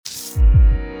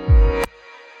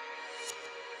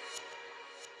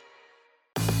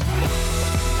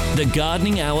the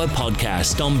Gardening Hour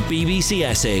podcast on BBC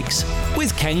Essex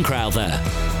with Ken Crowther.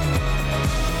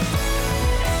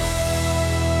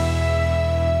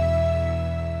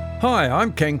 Hi,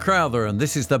 I'm Ken Crowther and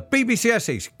this is the BBC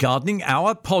Essex Gardening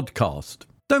Hour podcast.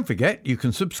 Don't forget you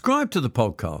can subscribe to the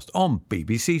podcast on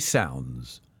BBC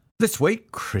Sounds. This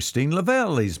week, Christine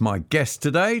Lavelle is my guest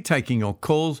today, taking your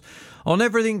calls on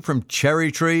everything from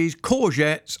cherry trees,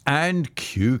 courgettes and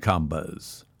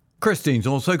cucumbers. Christine's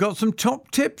also got some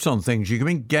top tips on things you can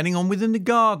be getting on with in the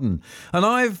garden. And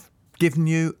I've given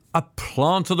you a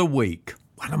plant of the week,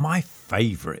 one of my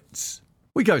favourites.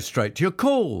 We go straight to your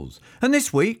calls. And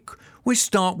this week, we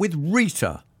start with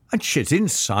Rita, and she's in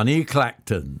sunny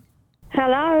Clacton.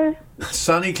 Hello.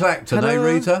 Sunny Clacton, Hello.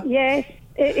 eh, Rita? Yes,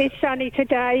 it is sunny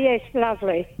today. Yes,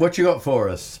 lovely. What you got for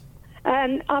us?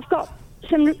 I've got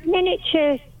some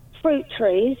miniature fruit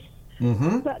trees.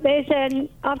 Mm-hmm. But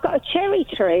I've got a cherry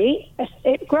tree.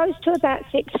 It grows to about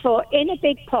 6 foot in a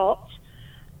big pot.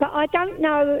 But I don't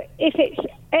know if it's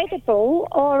edible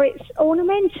or it's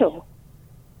ornamental.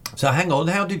 So hang on,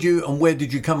 where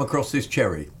did you come across this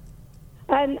cherry?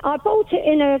 I bought it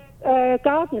in a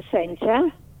garden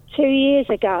centre 2 years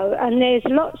ago, and there's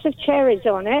lots of cherries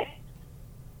on it.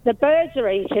 The birds are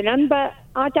eating them, but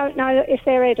I don't know if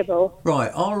they're edible.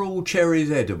 Right, are all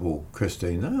cherries edible,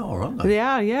 Christine? They are, aren't they? They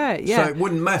are, yeah. So it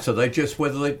wouldn't matter,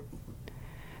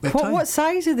 What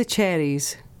size are the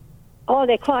cherries? Oh,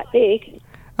 they're quite big.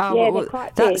 Oh, yeah, well, they're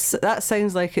quite big. That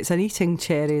sounds like it's an eating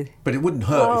cherry. But it wouldn't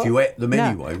hurt if you ate them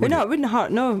anyway, would it? No, it wouldn't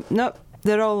hurt. No,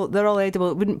 they're all edible.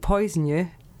 It wouldn't poison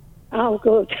you. Oh,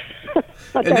 good.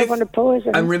 I don't want to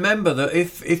poison. And remember that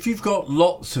if you've got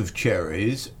lots of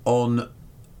cherries on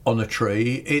a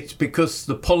tree, it's because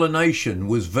the pollination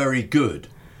was very good.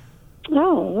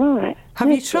 Oh, right.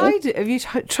 Have you tried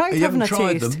having a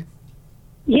tried taste? them?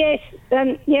 Yes,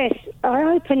 yes. I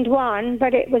opened one,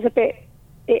 but it was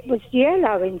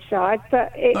yellow inside,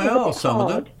 but it was a bit some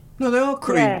hard. of them. No, they are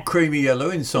creamy yellow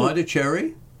inside a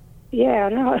cherry. Yeah, I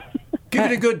know. Give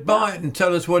it a good bite and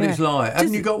tell us what it's like.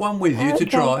 Haven't you got one with you to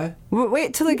try?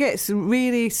 Wait till it gets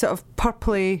really sort of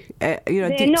purpley, They're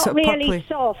deep not sort of really purpley.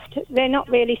 soft. They're not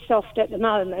really soft at the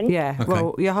moment. Yeah, Okay.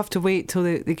 well, you have to wait till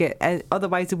they get.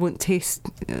 Otherwise, they won't taste.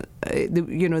 They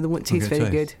won't taste very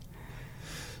good.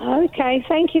 Okay,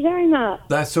 thank you very much.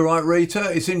 That's all right,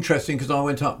 Rita. It's interesting because I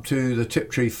went up to the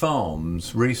Tiptree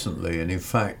Farms recently, and in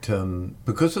fact,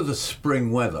 because of the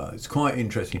spring weather, it's quite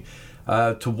interesting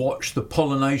to watch the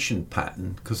pollination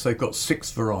pattern, because they've got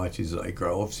 6 varieties that they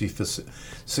grow, obviously for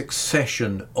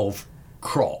succession of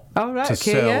crop to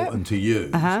sell and to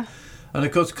use. Uh-huh. And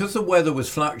of course, because the weather was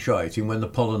fluctuating when the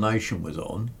pollination was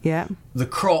on, the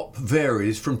crop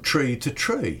varies from tree to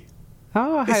tree.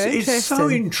 Oh, how interesting. It's so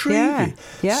intriguing.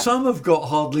 Yeah. Some have got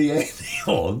hardly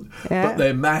anything on, but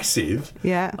they're massive.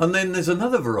 Yeah. And then there's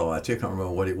another variety, I can't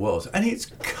remember what it was, and it's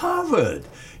covered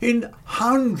in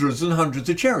hundreds and hundreds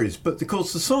of cherries. But of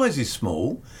course the size is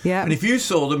small. Yeah. And if you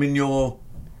saw them in your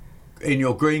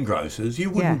greengrocers,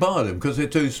 you wouldn't buy them because they're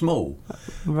too small.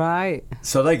 Right.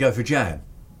 So they go for jam.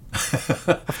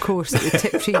 Of course, the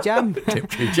Tiptree jam.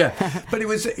 Tiptree jam. But it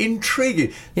was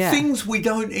intriguing. Yeah. Things we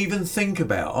don't even think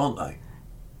about, aren't they?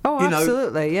 Oh,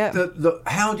 absolutely, yeah.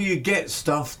 How do you get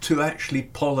stuff to actually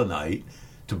pollinate,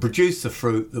 to produce the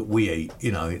fruit that we eat?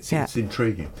 It's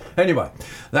intriguing. Anyway,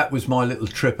 that was my little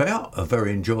trip out, a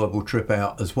very enjoyable trip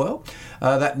out as well.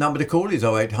 That number to call is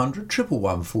 0800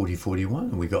 111 4041.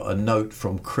 And we got a note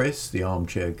from Chris, the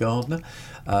armchair gardener.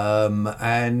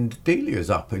 And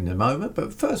Delia's up in a moment.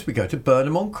 But first we go to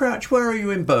Burnham on Crouch. Where are you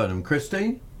in Burnham,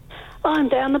 Christine? I'm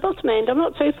down the bottom end. I'm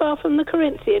not too far from the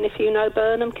Corinthian, if you know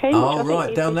Burnham, Ken. Oh,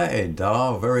 right, down that end.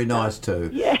 Oh, very nice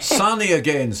too. Yeah. Sunny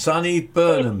again, sunny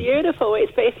Burnham. It's beautiful.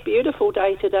 It's a beautiful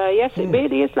day today. Yes, it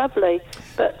really is lovely.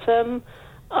 But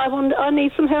I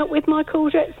need some help with my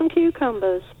courgettes and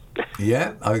cucumbers.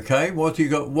 Yeah, okay. What you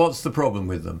got? What's the problem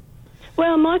with them?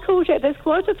 Well, my courgette, there's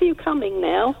quite a few coming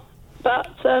now, but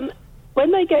when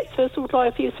they get to sort of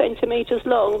like a few centimetres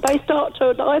long, they start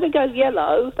to either go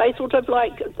yellow, they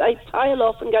tail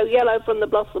off and go yellow from the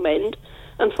blossom end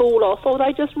and fall off, or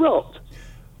they just rot.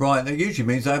 Right, that usually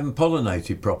means they haven't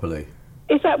pollinated properly.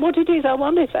 Is that what it is? I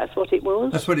wonder if that's what it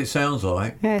was. That's what it sounds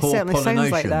like. Yeah, it certainly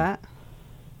sounds like that.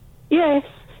 Yes.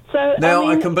 So now,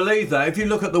 I can believe that. If you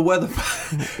look at the weather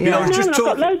pattern, I've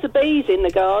got loads of bees in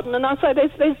the garden, and I say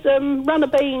there's runner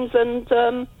beans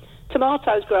and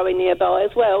tomatoes growing nearby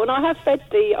as well. And I have fed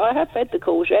the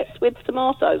courgettes with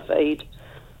tomato feed.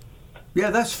 Yeah,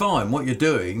 that's fine. What you're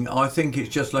doing, I think it's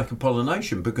just lack of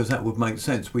pollination, because that would make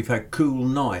sense. We've had cool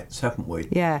nights, haven't we?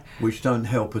 Yeah. Which don't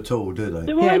help at all, do they?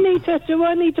 Do I need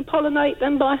to pollinate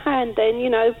them by hand then? You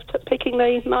know, picking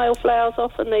the male flowers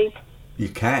off and the. You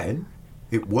can.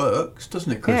 It works, doesn't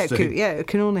it, Christine? It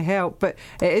can only help. But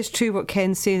it is true what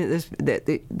Ken's saying, that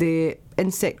the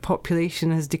insect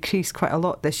population has decreased quite a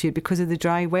lot this year because of the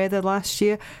dry weather last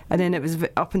year, and then it was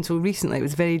up until recently it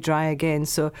was very dry again.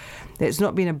 So it's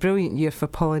not been a brilliant year for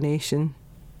pollination.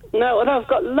 No, and I've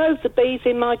got loads of bees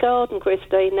in my garden,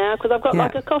 Christine, now, because I've got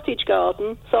like a cottage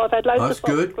garden, so I've had loads of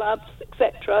foxgloves,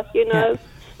 etc., you know,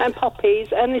 and poppies,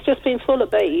 and it's just been full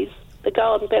of bees. The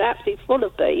garden's been absolutely full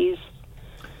of bees.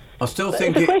 I still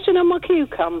think it's a question on my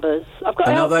cucumbers. I've got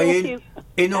outdoor. Are they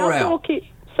in or out?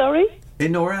 Sorry?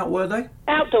 In or out, were they?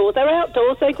 Outdoors. They're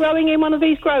outdoors. They're growing in one of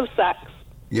these grow sacks.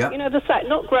 Yeah. You know, the sack,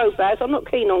 not grow bags. I'm not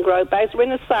keen on grow bags. They're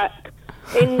in a sack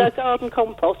in the garden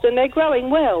compost, and they're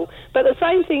growing well. But the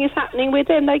same thing is happening with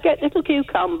them. They get little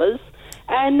cucumbers,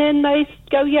 and then they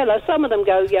go yellow. Some of them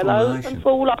go yellow and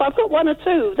fall off. I've got one or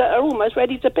two that are almost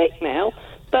ready to pick now.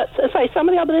 But, as I say, some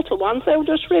of the other little ones, they'll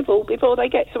just shrivel before they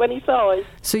get to any size.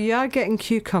 So you are getting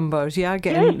cucumbers, you are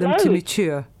getting them to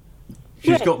mature?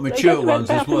 She's got mature ones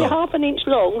as well. They're half an inch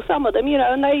long, some of them, you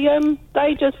know, and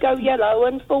they just go yellow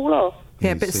and fall off.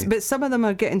 Yeah, but some of them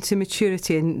are getting to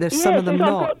maturity, and there's some of them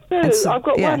not. I've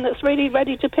got one that's really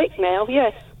ready to pick now,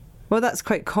 yes. Well, that's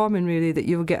quite common, really, that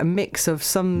you'll get a mix of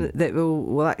some that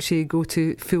will actually go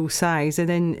to full size, and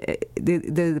then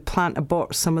the plant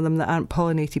aborts some of them that aren't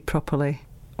pollinated properly.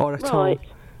 Or at all.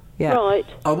 Yeah. Right.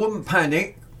 I wouldn't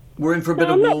panic. We're in for a bit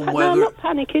of warm weather. No, I'm not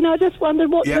panicking. I just wondered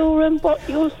what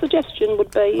your suggestion would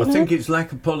be. I think it's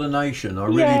lack of pollination. I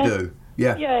really do.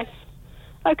 Yeah. Yes.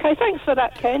 Okay, thanks for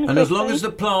that, Ken. And as long as the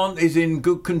plant is in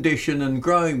good condition and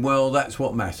growing well, that's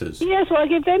what matters. Yes, well, I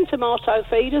give them tomato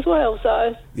feed as well,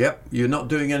 so. Yep, you're not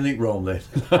doing anything wrong then.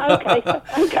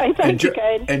 Okay, thank you,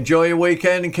 Ken. Enjoy your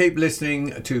weekend and keep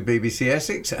listening to BBC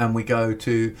Essex. And we go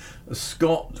to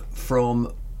Scott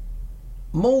from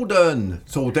Malden.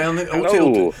 It's all down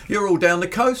the. You're all down the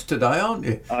coast today, aren't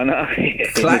you? I know.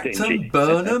 Clacton,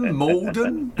 Burnham,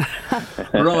 Malden.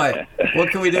 Right.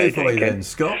 What can we do for you then,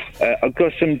 Scott? I've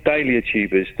got some dahlia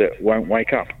tubers that won't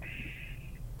wake up.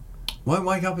 Won't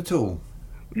wake up at all?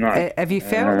 No. Have you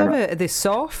felt them? Are they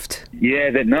soft?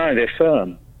 Yeah, they're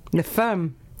firm. They're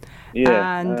firm.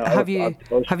 Yeah. And have you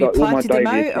planted them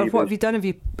out, or what have you done? Have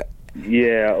you?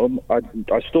 Yeah,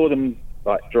 I store them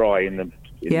like dry in the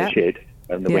shed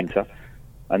in the winter,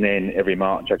 and then every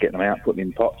March I get them out, put them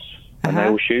in pots, and they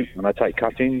all shoot, and I take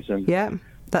cuttings and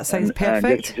that sounds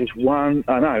perfect. And just one,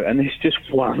 I know, and it's just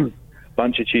one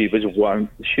bunch of tubers won't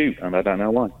shoot, and I don't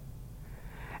know why.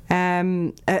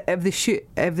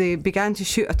 Have they began to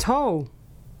shoot at all?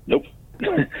 Nope.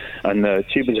 And the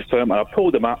tubers are firm. I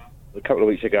pulled them up a couple of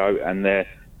weeks ago, and the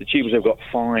tubers have got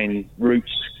fine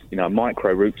roots,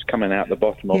 micro roots coming out the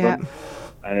bottom of them,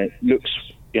 and it looks,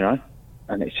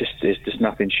 and there's just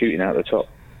nothing shooting out the top.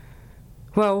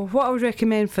 Well, what I would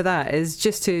recommend for that is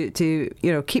just to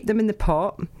keep them in the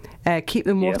pot, keep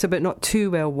them watered but not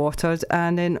too well watered,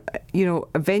 and then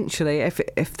eventually,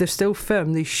 if they're still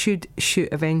firm, they should shoot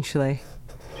eventually.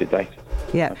 Should they?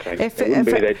 Yeah. Okay. It wouldn't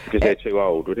be because they're too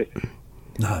old, would it?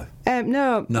 No.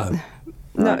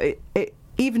 No.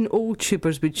 Even old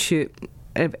tubers would shoot.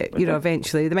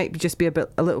 Eventually, they might just be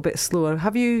a little bit slower.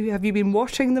 Have you been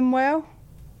watering them well?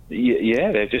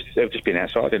 Yeah, they've just been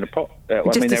outside in a pot.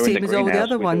 Just the same as all the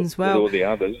other with ones. Well, all the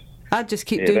others. I'd just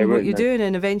keep doing what you're doing,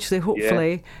 and eventually,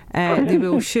 hopefully, they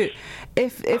will shoot.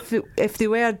 If they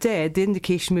were dead, the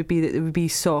indication would be that they would be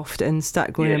soft and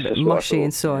start going a bit mushy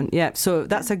and so on. Yeah, so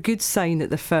that's a good sign that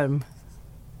they're firm.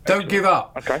 Don't give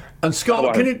up. Okay. And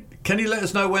Scott, can you let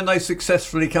us know when they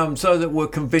successfully come, so that we're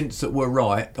convinced that we're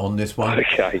right on this one?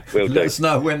 Okay, we'll do. Let us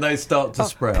know when they start to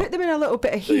sprout. Put them in a little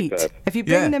bit of heat. Superb. If you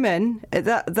bring them in,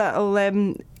 that'll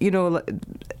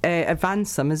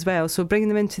advance them as well. So bring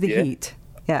them into the heat.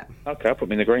 Yeah. Okay, I'll put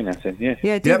them in the greenhouse then. Yeah.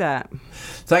 Yeah, do that.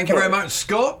 Thank you very much,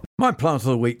 Scott. My plant of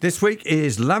the week this week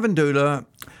is Lavandula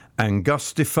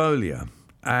angustifolia,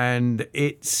 and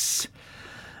it's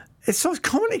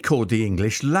commonly called the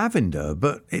English lavender,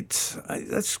 but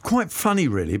that's quite funny,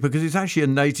 really, because it's actually a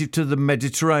native to the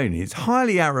Mediterranean. It's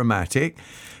highly aromatic,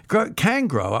 can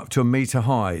grow up to 1 metre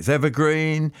high. It's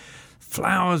evergreen.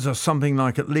 Flowers are something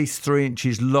like at least 3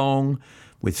 inches long,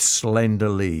 with slender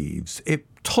leaves. It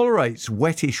tolerates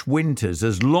wettish winters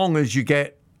as long as you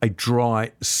get a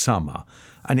dry summer,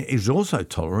 and it is also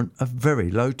tolerant of very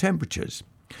low temperatures.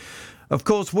 Of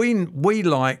course, we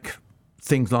like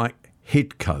things like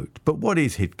Hidcote. But what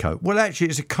is Hidcote? Well, actually,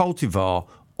 it's a cultivar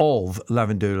of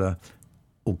Lavandula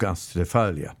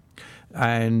augustifolia.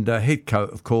 And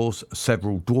Hidcote, of course,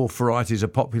 several dwarf varieties are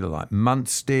popular, like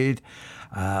Munstead.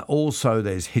 Also,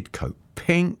 there's Hidcote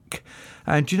Pink.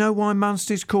 And do you know why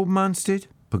Munstead's called Munstead?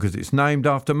 Because it's named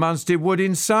after Munstead Wood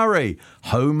in Surrey,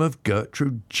 home of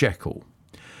Gertrude Jekyll.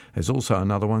 There's also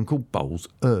another one called Bowles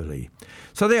Early.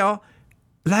 So they are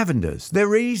lavenders.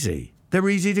 They're easy. They're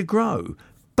easy to grow.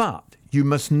 But you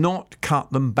must not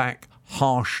cut them back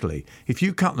harshly. If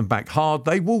you cut them back hard,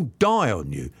 they will die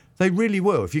on you. They really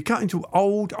will. If you cut into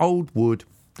old wood,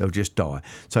 they'll just die.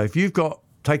 So if you've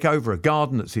take over a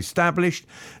garden that's established,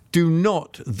 do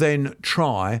not then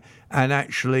try and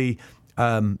actually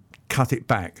cut it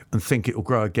back and think it will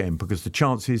grow again, because the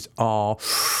chances are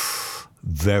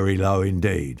very low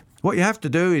indeed. What you have to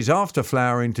do is, after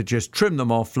flowering, to just trim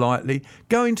them off lightly,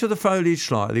 go into the foliage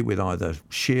slightly with either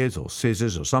shears or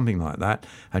scissors or something like that,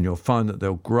 and you'll find that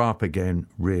they'll grow up again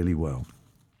really well.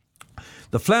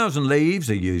 The flowers and leaves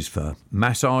are used for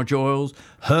massage oils,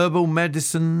 herbal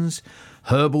medicines,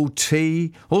 herbal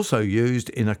tea, also used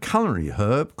in a culinary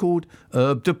herb called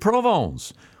Herbe de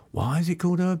Provence. Why is it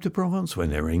called Herbe de Provence when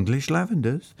they're English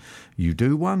lavenders? You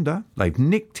do wonder. They've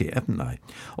nicked it, haven't they?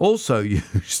 Also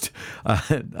used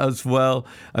as well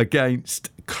against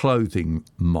clothing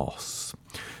moths.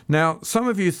 Now, some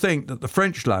of you think that the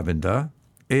French lavender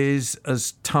is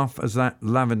as tough as that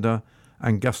lavender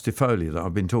angustifolia that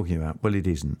I've been talking about. Well, it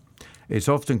isn't. It's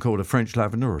often called a French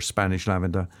lavender or a Spanish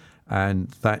lavender, and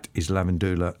that is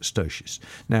Lavandula stoicis.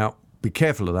 Now, be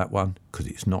careful of that one, because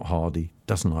it's not hardy,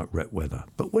 doesn't like wet weather.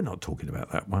 But we're not talking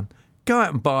about that one. Go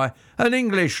out and buy an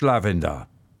English lavender.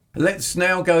 Let's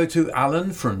now go to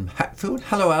Alan from Hatfield.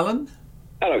 Hello, Alan.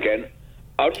 Hello, Ken.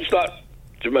 I'd just like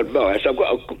some advice. I've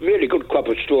got a really good crop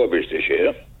of strawberries this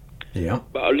year. Yeah.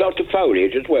 But a lot of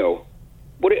foliage as well.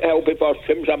 Would it help if I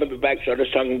trim some of the back so the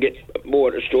sun can get more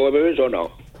of the strawberries or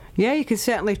not? Yeah, you can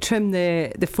certainly trim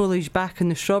the foliage back on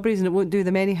the strawberries, and it won't do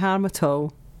them any harm at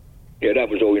all. Yeah, that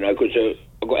was all, because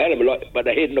I've got a hell of a lot, but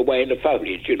they're hidden away in the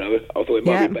foliage, I thought it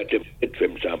might be better to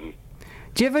trim some.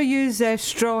 Do you ever use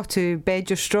straw to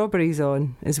bed your strawberries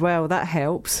on as well? That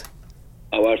helps.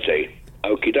 Oh, I see.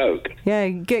 Okie doke. Yeah,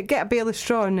 get a bale of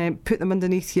straw and put them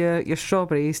underneath your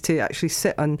strawberries to actually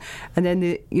sit on, and then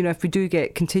if we do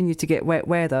continue to get wet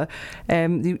weather,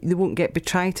 they won't get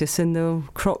botrytis and they'll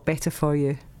crop better for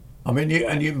you. I mean, you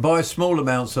can buy small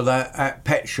amounts of that at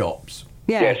pet shops.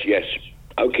 Yeah. Yes.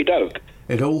 Okie doke.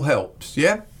 It all helps,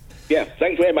 yeah? Yeah,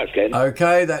 thanks very much, Ken.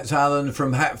 OK, that's Alan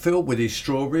from Hatfield with his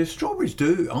strawberries. Strawberries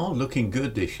are looking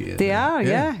good this year. They are,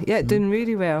 yeah, doing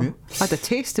really well. Yeah. I had a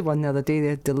taste of one the other day.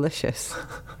 They're delicious.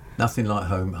 Nothing like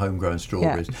homegrown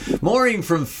strawberries. Yeah. Maureen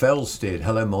from Felsted.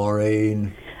 Hello,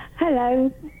 Maureen.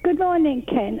 Hello. Good morning,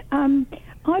 Ken.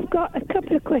 I've got a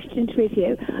couple of questions with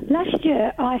you. Last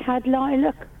year I had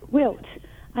lilac wilt,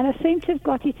 and I seem to have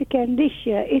got it again this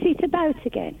year. Is it about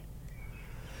again?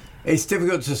 It's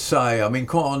difficult to say. I mean,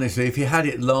 quite honestly, if you had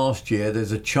it last year,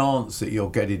 there's a chance that you'll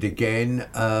get it again.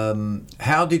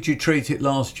 How did you treat it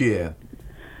last year?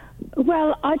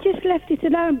 Well, I just left it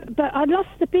alone, but I lost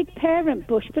the big parent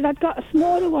bush, but I'd got a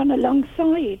smaller one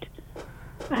alongside.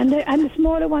 And the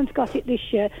smaller one's got it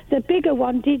this year. The bigger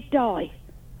one did die.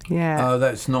 Yeah. Oh,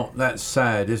 that's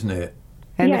sad, isn't it?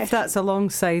 And yes. If that's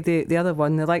alongside the other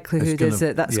one, the likelihood is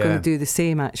that that's going to do the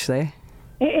same, actually.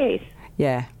 It is?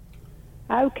 Yeah.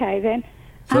 OK, then.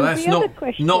 So and that's the other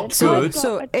question, not good.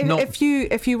 So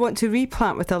if you want to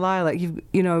replant with a lilac,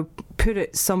 you put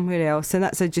it somewhere else, and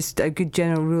that's just a good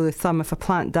general rule of thumb. If a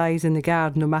plant dies in the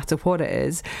garden, no matter what it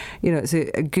is, it's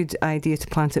a good idea to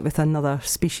plant it with another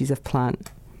species of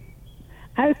plant.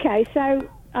 OK, so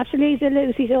I shall either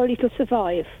lose it or it'll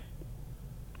survive.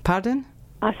 Pardon?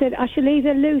 I said I shall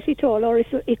either lose it all or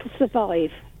it'll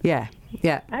survive. Yeah.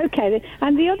 OK, then.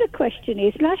 And the other question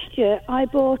is, last year I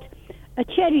bought a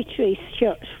cherry tree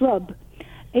shrub.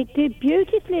 It did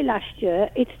beautifully last year.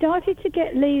 It started to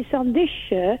get leaves on this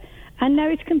year, and now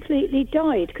it's completely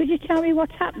died. Could you tell me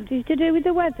what's happened? Is it to do with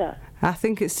the weather? I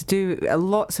think it's to do.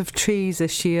 Lots of trees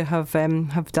this year have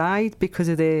died because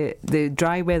of the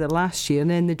dry weather last year,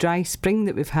 and then the dry spring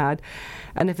that we've had.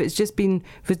 And if it's just been,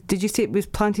 did you say it was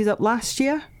planted up last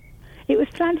year? It was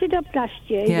planted up last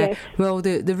year, yes. Well,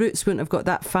 the roots wouldn't have got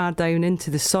that far down into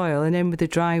the soil, and then with the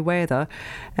dry weather,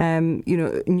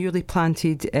 newly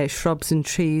planted shrubs and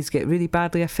trees get really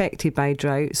badly affected by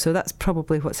drought, so that's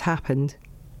probably what's happened.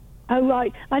 Oh,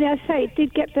 right. And I say it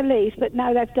did get the leaves, but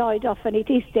now they've died off and it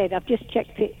is dead. I've just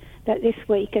checked it this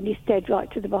week and it's dead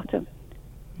right to the bottom.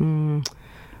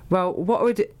 Well,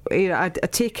 what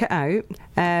I'd take it out.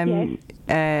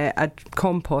 I'd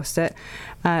compost it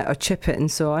or chip it and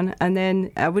so on, and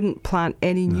then I wouldn't plant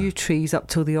any new trees up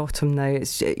till the autumn. Now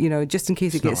it's just in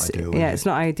case it gets it's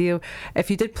not ideal. If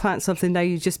you did plant something now,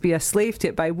 you'd just be a slave to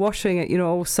it by washing it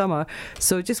all summer.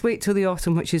 So just wait till the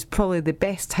autumn, which is probably the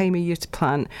best time of year to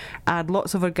plant. Add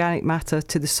lots of organic matter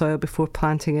to the soil before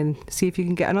planting and see if you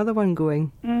can get another one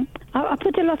going. I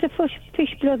put a lot of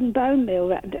fish blood and bone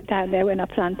meal down there when I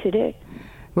planted it.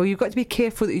 Well, you've got to be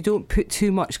careful that you don't put too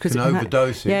much, because you can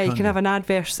overdose it. Yeah, you can have an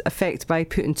adverse effect by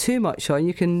putting too much on.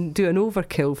 You can do an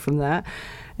overkill from that.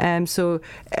 So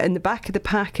in the back of the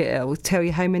packet, it will tell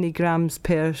you how many grams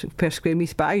per square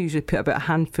metre, but I usually put about a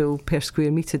handful per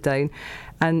square metre down,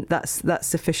 and that's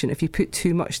sufficient. If you put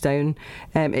too much down,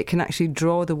 it can actually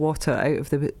draw the water out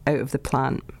of the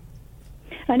plant.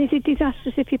 And is it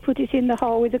disastrous if you put it in the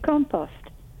hole with the compost?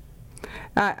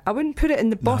 I wouldn't put it in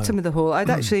the bottom of the hole. I'd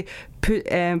actually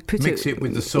mix it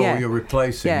with the soil you're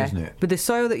replacing, isn't it? With the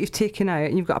soil that you've taken out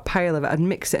and you've got a pile of it, I'd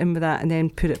mix it in with that and then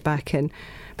put it back in.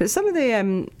 But some of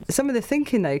the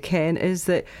thinking now, Ken, is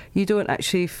that you don't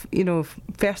actually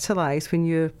fertilise when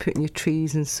you're putting your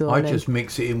trees and so on. I just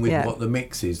mix it in with what the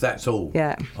mix is. That's all.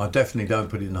 Yeah. I definitely don't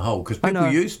put it in the hole, because people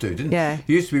used to, didn't? Yeah.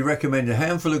 You used to be recommended a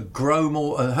handful of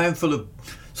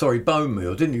bone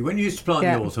meal, didn't you? When you used to plant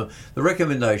in the autumn, the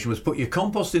recommendation was put your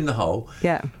compost in the hole,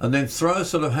 and then throw a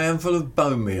sort of handful of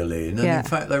bone meal in. And in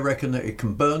fact, they reckon that it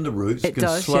can burn the roots, it can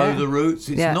slow the roots.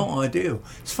 It's not ideal.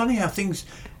 It's funny how things,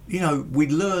 we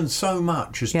learn so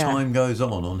much as time goes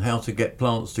on how to get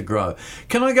plants to grow.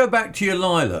 Can I go back to your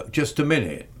lilac just a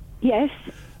minute? Yes.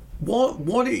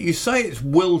 What you say it's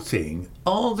wilting?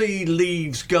 Are the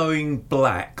leaves going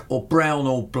black or brown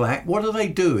or black? What are they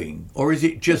doing, or is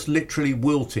it just literally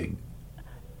wilting?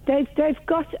 They've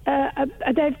got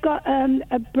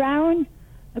a brown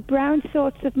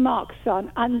sort of marks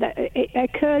on, and they're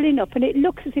curling up, and it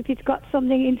looks as if it's got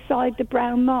something inside the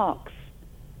brown marks,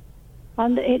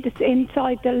 and it's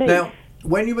inside the leaf. Now,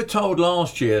 when you were told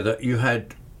last year that you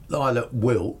had lilac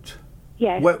wilt.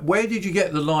 Yes. Where did you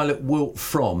get the lilac wilt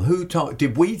from? Who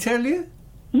did we tell you?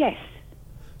 Yes.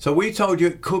 So we told you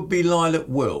it could be lilac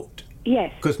wilt?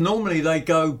 Yes. Because normally they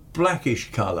go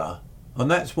blackish colour,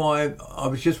 and that's why I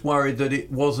was just worried that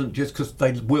it wasn't just because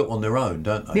they wilt on their own,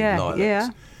 don't they? Yeah, lilacs? yeah.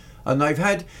 And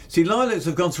lilacs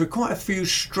have gone through quite a few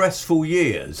stressful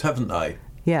years, haven't they?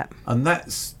 Yeah. And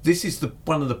this is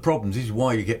one of the problems. This is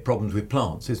why you get problems with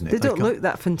plants, isn't it? They don't look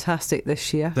that fantastic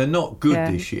this year. They're not good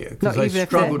this year, because they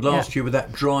struggled last year with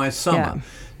that dry summer. Yeah.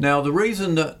 Now, the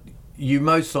reason that you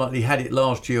most likely had it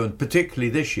last year, and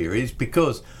particularly this year, is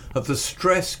because of the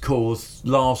stress caused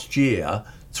last year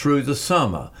through the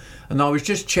summer. And I was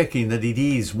just checking that it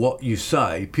is what you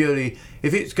say, purely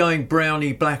if it's going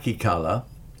browny blacky colour,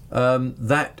 and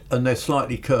they're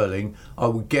slightly curling, I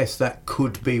would guess that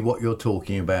could be what you're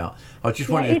talking about. I just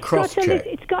wanted to cross-check.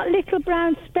 It's got little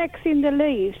brown specks in the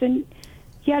leaves and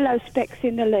yellow specks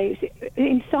in the leaves,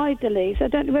 inside the leaves. I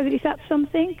don't know whether is that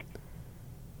something.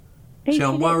 See,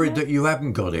 I'm worried that you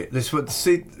haven't got it.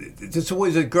 There's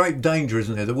always a great danger,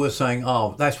 isn't there, that we're saying,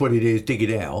 oh, that's what it is, dig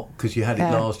it out, because you had it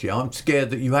last year. I'm scared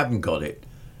that you haven't got it.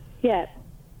 Yeah.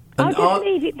 I'll just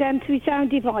leave it then to its own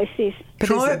devices. But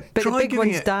the big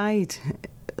ones died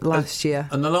last year.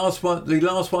 And the last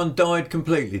one died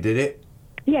completely, did it?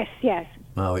 Yes.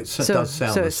 Oh, it does sound the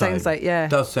same. So it sounds like,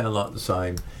 It does sound like the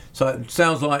same. So it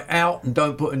sounds like out and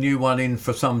don't put a new one in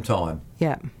for some time.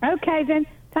 Yeah. Okay then.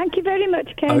 Thank you very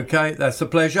much, Ken. Okay, that's a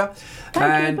pleasure.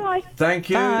 Thank you, bye. Thank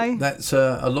you. Bye. That's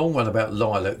a long one about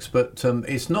lilacs, but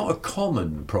it's not a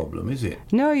common problem, is it?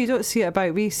 No, you don't see it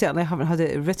about. We certainly haven't had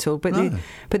it at Rittle, but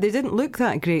they didn't look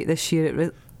that great this year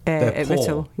at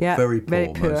Rittle. Yeah, very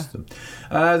poor. Most of them.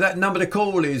 That number to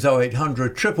call is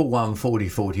 0800 111 40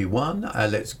 41.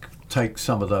 Let's take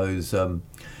some of those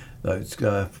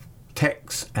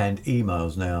texts and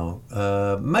emails now.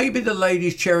 Maybe the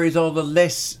ladies' cherries are the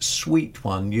less sweet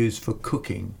one used for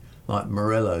cooking, like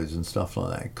Morellos and stuff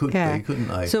like that. Could be, couldn't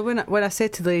they? So when I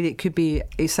said to the lady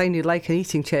it sounded like an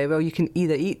eating cherry, well, you can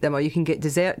either eat them or you can get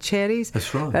dessert cherries.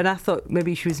 That's right. And I thought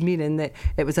maybe she was meaning that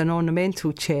it was an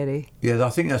ornamental cherry. Yeah, I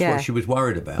think that's what she was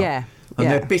worried about. Yeah. And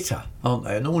they're bitter, aren't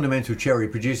they? An ornamental cherry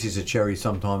produces a cherry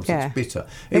sometimes that's bitter.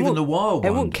 Even the wild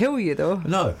one. It won't kill you, though.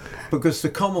 No, because the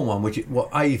common one, which is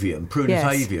Avium, Prunus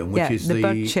avium, which is the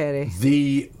bird cherry.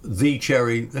 The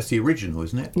cherry, that's the original,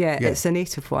 isn't it? Yeah, it's a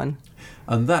native one.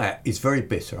 And that is very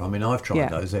bitter. I mean, I've tried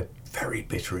those. They're very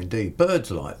bitter indeed.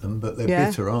 Birds like them, but they're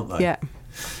bitter, aren't they? Yeah.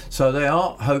 So they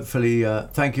are, hopefully.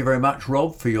 Thank you very much,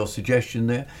 Rob, for your suggestion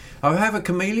there. I have a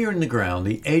camellia in the ground.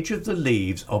 The edge of the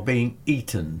leaves are being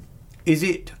eaten. Is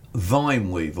it vine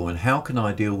weevil, and how can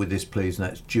I deal with this, please? And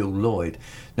that's Jill Lloyd.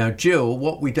 Now, Jill,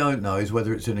 what we don't know is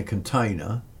whether it's in a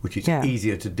container, which is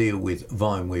easier to deal with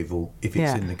vine weevil if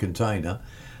it's in the container,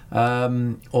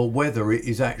 or whether it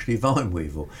is actually vine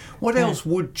weevil. What else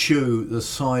would chew the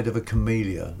side of a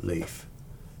camellia leaf?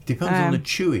 Depends on the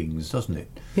chewings, doesn't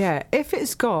it? Yeah, if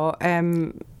it's got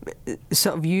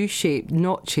sort of U-shaped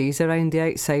notches around the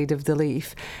outside of the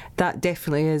leaf, that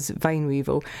definitely is vine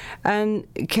weevil. And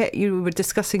you were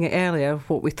discussing it earlier,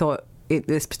 what we thought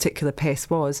this particular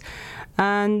pest was,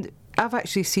 and I've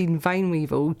actually seen vine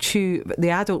weevil chew. The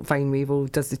adult vine weevil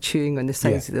does the chewing on the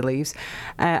sides of the leaves.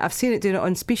 I've seen it doing it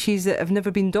on species that have never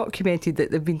been documented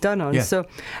that they've been done on. So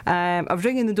I was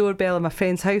ringing the doorbell at my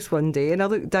friend's house one day, and I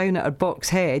looked down at her box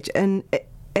hedge, and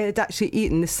it had actually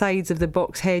eaten the sides of the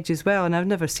box hedge as well, and I've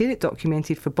never seen it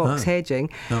documented for box hedging.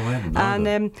 No, I haven't.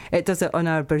 And it does it on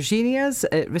our Bergenias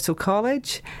at Writtle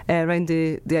College, around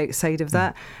the outside of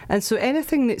that. And so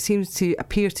anything that seems to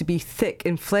appear to be thick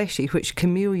and fleshy, which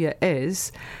camellia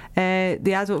is,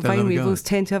 the adult vine weevils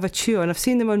tend to have a chew on. I've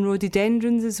seen them on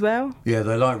rhododendrons as well. Yeah,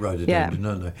 they like rhododendron,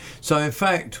 don't they? So in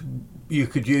fact, you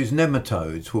could use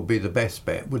nematodes, would be the best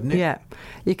bet, wouldn't it? Yeah,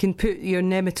 you can put your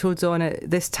nematodes on at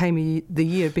this time of the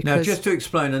year because... Now, just to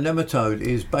explain, a nematode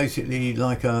is basically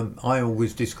like I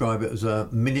always describe it as a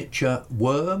miniature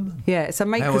worm. Yeah, it's a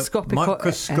microscopic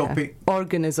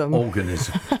organism.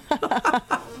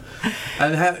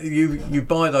 And you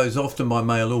buy those often by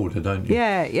mail order, don't you?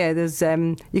 Yeah. There's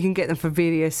you can get them for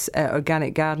various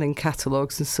organic gardening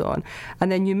catalogues and so on,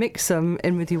 and then you mix them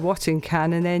in with your watering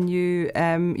can, and then you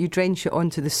drench it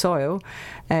onto the soil,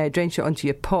 drench it onto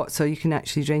your pot, so you can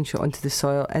actually drench it onto the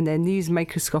soil, and then these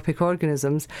microscopic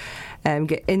organisms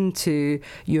get into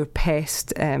your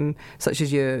pest, such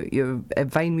as your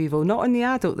vine weevil. Not on the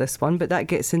adult, this one, but that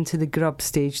gets into the grub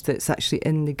stage that's actually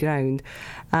in the ground,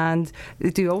 and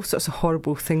they do all sorts of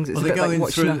horrible things. It's they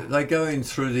go in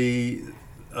through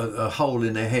a hole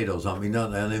in their head or something,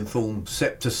 don't they? And then form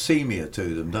septicemia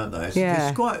to them, don't they?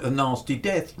 It's quite a nasty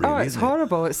death, really. Oh, it's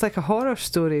horrible. It's like a horror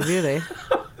story, really.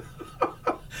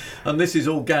 And this is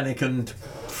organic and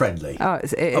friendly. Oh,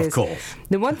 it is. Of course.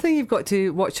 The one thing you've got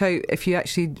to watch out if you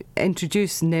actually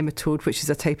introduce nematode, which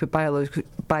is a type of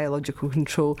biological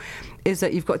control, is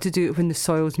that you've got to do it when the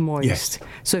soil's moist. Yes.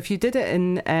 So if you did it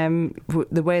in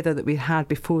the weather that we had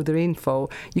before the rainfall,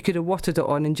 you could have watered it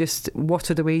on and just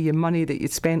watered away your money that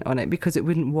you'd spent on it, because it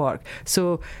wouldn't work.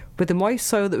 So with the moist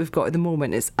soil that we've got at the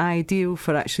moment, it's ideal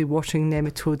for actually watering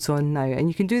nematodes on now. And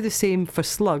you can do the same for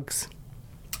slugs.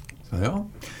 Yeah.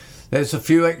 There's a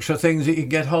few extra things that you can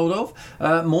get hold of.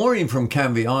 Maureen from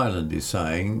Canvey Island is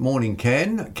saying, "Morning,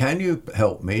 Ken. Can you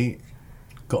help me?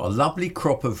 Got a lovely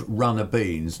crop of runner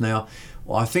beans." Now,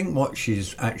 I think what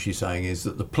she's actually saying is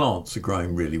that the plants are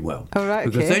growing really well. Oh, right,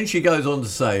 because then she goes on to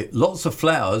say, lots of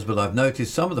flowers, but I've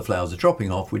noticed some of the flowers are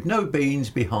dropping off with no beans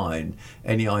behind.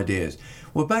 Any ideas?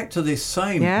 We're back to this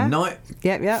same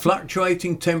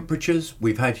fluctuating temperatures.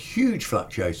 We've had huge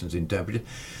fluctuations in temperature.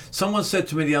 Someone said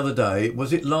to me the other day,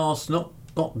 was it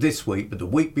not this week, but the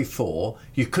week before,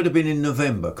 you could have been in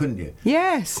November, couldn't you?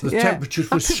 Yes. The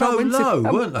temperatures were so low,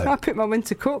 weren't they? I put my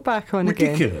winter coat back on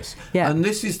Ridiculous. again. Yeah. And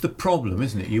this is the problem,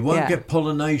 isn't it? You won't get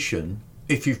pollination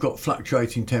if you've got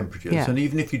fluctuating temperatures. Yeah. And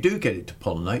even if you do get it to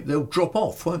pollinate, they'll drop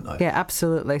off, won't they? Yeah,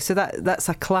 absolutely. So that's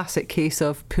a classic case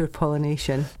of poor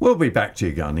pollination. We'll be back to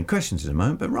your gardening questions in a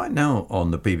moment, but right now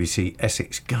on the BBC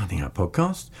Essex Gardening Hour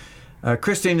podcast,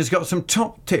 Christine has got some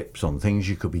top tips on things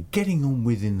you could be getting on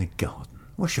with in the garden.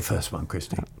 What's your first one,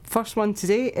 Christine? First one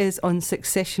today is on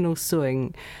successional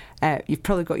sowing. You've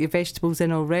probably got your vegetables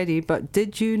in already, but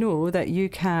did you know that you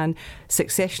can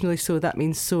successionally sow? That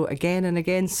means sow again and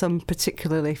again some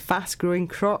particularly fast-growing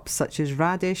crops such as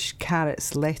radish,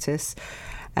 carrots, lettuce.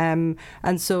 And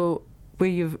so where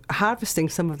you're harvesting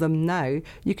some of them now,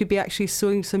 you could be actually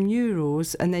sowing some new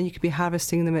rows, and then you could be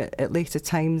harvesting them at later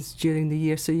times during the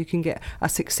year, so you can get a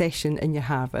succession in your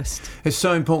harvest. It's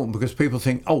so important because people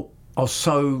think,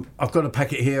 I've got a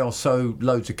packet here, I'll sow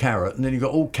loads of carrot, and then you've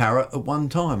got all carrot at one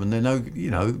time, and then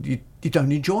you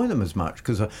don't enjoy them as much,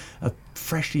 because a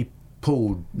freshly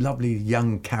pulled, lovely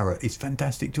young carrot is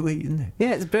fantastic to eat, isn't it?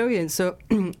 Yeah, it's brilliant. So,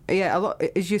 a lot,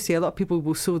 as you say, a lot of people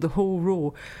will sow the whole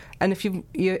row, and if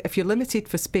you're limited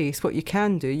for space, what you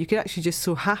can do, you can actually just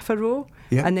sow half a row,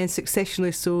 and then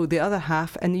successionally sow the other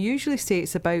half. And they usually say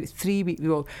it's about 3 weeks.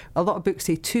 Well, a lot of books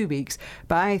say 2 weeks,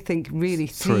 but I think really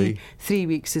 3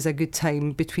 weeks is a good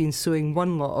time between sowing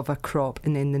one lot of a crop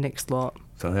and then the next lot.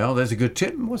 So there's a good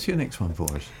tip. What's your next one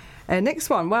for us? Next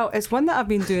one. Well, it's one that I've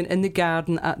been doing in the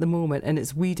garden at the moment, and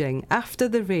it's weeding. After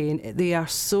the rain, they are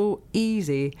so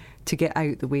easy to get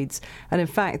out, the weeds. And in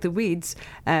fact, the weeds,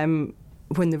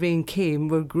 when the rain came,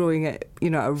 were growing at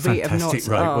a rate of knots. Fantastic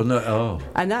rate, wasn't it? Oh.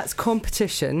 And that's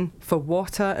competition for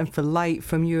water and for light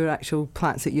from your actual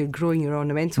plants that you're growing, your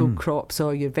ornamental crops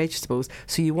or your vegetables.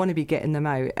 So you want to be getting them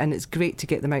out, and it's great to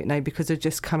get them out now because they're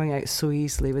just coming out so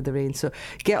easily with the rain. So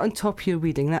get on top of your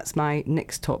weeding. That's my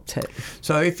next top tip.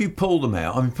 So if you pull them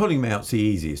out, pulling them out's the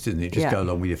easiest, isn't it? Just go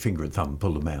along with your finger and thumb and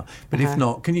pull them out. But if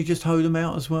not, can you just hoe them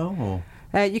out as well? Or?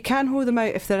 You can hoe them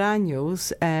out if they're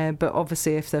annuals, but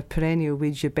obviously if they're perennial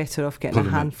weeds, you're better off getting a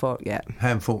hand fork. Yeah,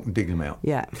 hand fork and dig them out.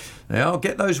 Yeah. Now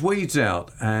get those weeds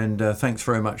out, and thanks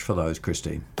very much for those,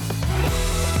 Christine.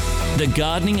 The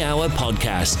Gardening Hour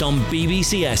podcast on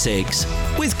BBC Essex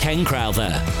with Ken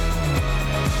Crowther.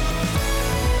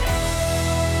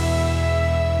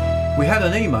 We had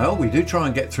an email. We do try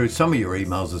and get through some of your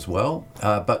emails as well,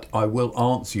 but I will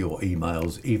answer your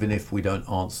emails even if we don't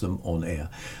answer them on air.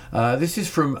 This is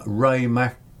from Ray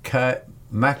Mackay?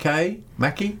 Mackay.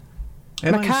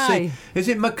 Is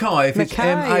it Mackay? If it's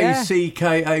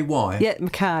Mackay? Yeah,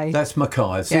 Mackay. That's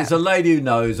Mackay. See, there's a lady who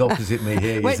knows opposite me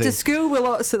here. Went to school with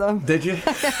lots of them. Did you?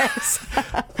 Yes.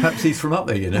 Perhaps he's from up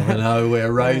there. You never know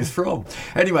where Ray's from.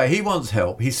 Anyway, he wants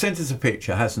help. He sent us a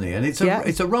picture, hasn't he? And it's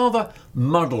a rather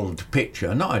muddled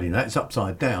picture. Not only that, it's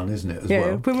upside down, isn't it, as well?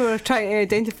 Yeah, when we were trying to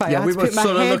identify it, yeah, we were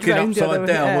sort of looking upside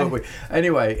down, weren't we?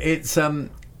 Anyway, it's...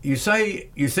 You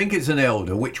say you think it's an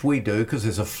elder, which we do because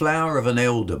there's a flower of an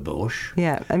elder bush.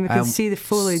 Yeah, and we can see the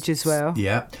foliage as well.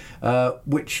 Yeah,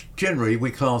 which generally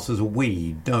we class as a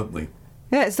weed, don't we?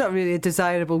 Yeah, it's not really a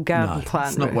desirable garden plant.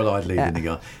 It's not what I'd leave in the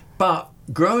garden. But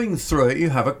growing through it, you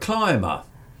have a climber,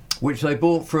 which they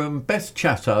bought from Beth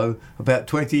Chatto about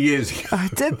 20 years ago. Oh,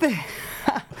 did they?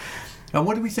 And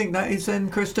what do we think that is then,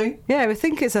 Christine? Yeah, we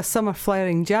think it's a summer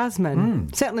flowering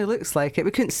jasmine. Certainly looks like it.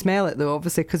 We couldn't smell it though,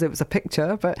 obviously, because it was a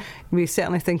picture, but we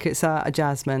certainly think it's a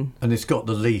jasmine. And it's got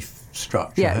the leaf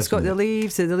structure, yeah, it's got the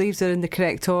leaves. The leaves are in the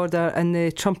correct order, and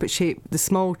the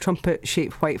small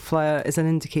trumpet-shaped white flower is an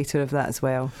indicator of that as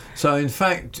well. So, in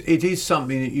fact, it is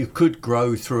something that you could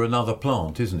grow through another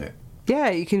plant, isn't it? Yeah,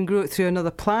 you can grow it through another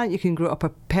plant. You can grow up a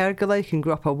pergola. You can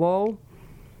grow up a wall.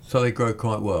 So they grow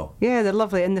quite well. Yeah, they're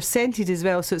lovely, and they're scented as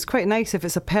well. So it's quite nice if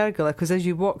it's a pergola, because as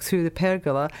you walk through the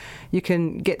pergola, you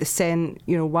can get the scent,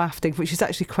 wafting, which is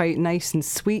actually quite nice and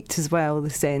sweet as well.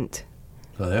 The scent.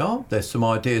 So they are. There's some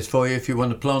ideas for you if you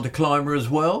want to plant a climber as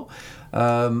well,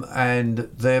 and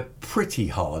they're pretty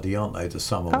hardy, aren't they? The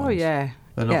summer ones. Oh yeah.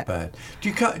 They're not bad. Do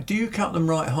you cut them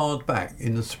right hard back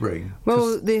in the spring?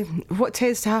 Well, what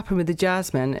tends to happen with the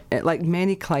jasmine, like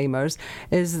many climbers,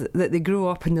 is that they grow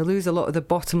up and they lose a lot of the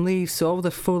bottom leaves, so all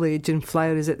the foliage and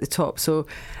flower is at the top. So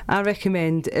I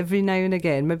recommend every now and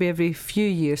again, maybe every few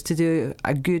years, to do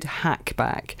a good hack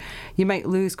back. You might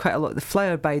lose quite a lot of the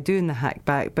flower by doing the hack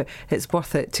back, but it's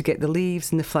worth it to get the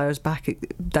leaves and the flowers back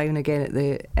down again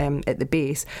at the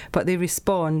base. But they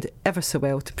respond ever so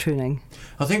well to pruning.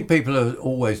 I think people are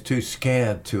always too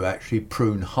scared to actually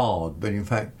prune hard, but in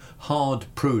fact hard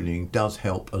pruning does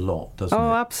help a lot, doesn't it?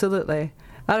 Oh, absolutely.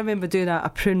 I remember doing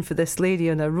a prune for this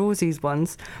lady on her roses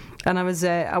once, and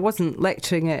I wasn't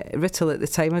lecturing at Writtle at the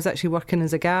time. I was actually working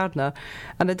as a gardener,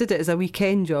 and I did it as a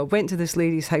weekend job. Went to this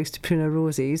lady's house to prune her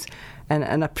roses,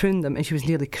 and I pruned them, and she was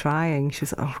nearly crying. She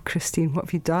was like, "Oh, Christine, what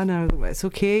have you done?" And I was like, "It's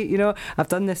okay, I've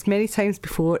done this many times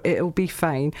before, it'll be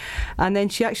fine." And then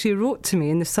she actually wrote to me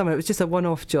in the summer. It was just a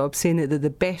one-off job, saying that they're the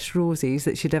best roses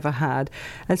that she'd ever had.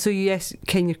 And so yes,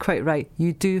 Ken, you're quite right.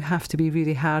 You do have to be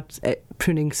really hard at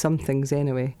pruning some things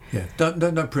anyway. Yeah,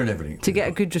 don't prune everything to get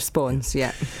a good response.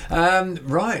 Yeah.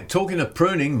 Right, talking of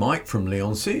pruning, Mike from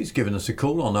Leigh-on-Sea has given us a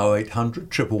call on 0800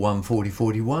 111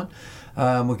 4041.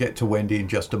 We'll get to Wendy in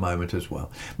just a moment as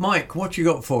well. Mike, what you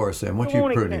got for us then? What are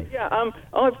you pruning? Yeah,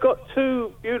 I've got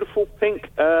two beautiful pink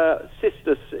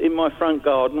cistus in my front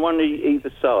garden, one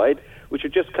either side, which are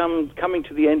just coming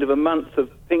to the end of a month of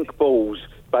pink balls,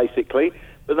 basically.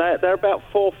 But they're about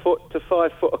 4 foot to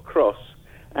 5 foot across.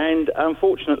 And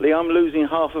unfortunately, I'm losing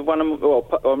half of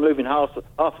I'm losing half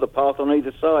of the path on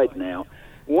either side now.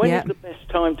 When is the best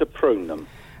time to prune them?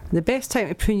 The best time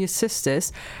to prune your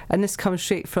cistus, and this comes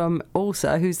straight from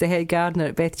Ulsa, who's the head gardener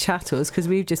at Beth Chatto's, because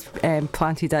we've just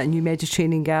planted a new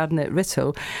Mediterranean garden at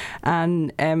Writtle,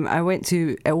 and I went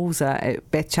to Ulsa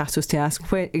at Beth Chatto's to ask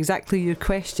exactly your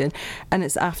question, and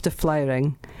it's after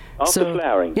flowering. After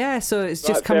flowering? Yeah, so it's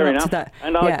just coming up to that.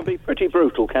 And I can be pretty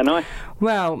brutal, can I?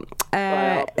 Well,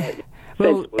 anyway,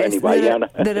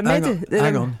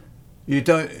 hang on.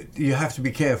 You have to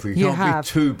be careful. You can't be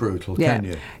too brutal, can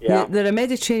you? Yeah. They're a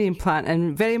Mediterranean plant,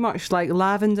 and very much like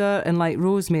lavender and like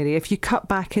rosemary, if you cut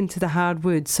back into the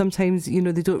hardwood, sometimes,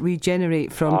 they don't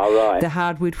regenerate from the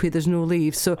hardwood where there's no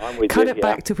leaves. So cut it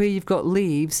back to where you've got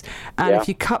leaves, and if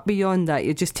you cut beyond that,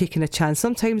 you're just taking a chance.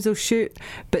 Sometimes they'll shoot,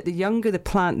 but the younger the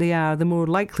plant they are, the more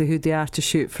likelihood they are to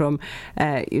shoot from,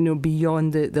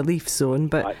 beyond the leaf zone.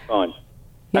 But right, fine.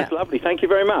 That's lovely. Thank you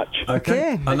very much.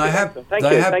 Okay. And they have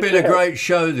been a great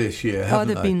show this year, haven't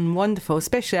they? They've been wonderful,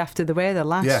 especially after the weather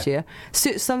last year.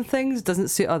 Suits some things, doesn't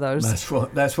suit others.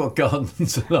 That's what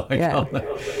gardens are like, aren't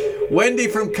they? Wendy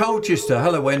from Colchester.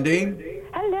 Hello, Wendy.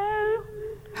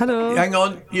 Hello. Hang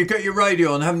on. You've got your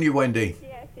radio on, haven't you, Wendy?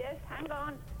 Yes. Hang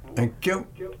on. Thank you.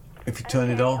 If you turn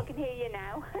it on. I can hear you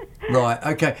now. Right,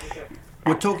 okay.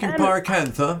 We're talking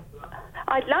pyracantha.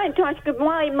 I'd like to ask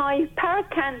why my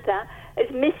pyracantha is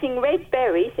missing red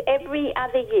berries every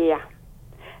other year.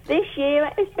 This year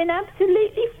it's been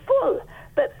absolutely full,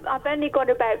 but I've only got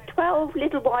about 12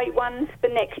 little white ones for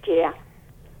next year.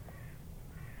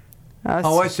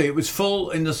 I see. It was full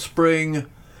in the spring.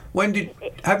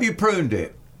 Have you pruned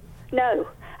it? No,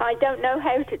 I don't know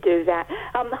how to do that.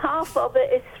 Half of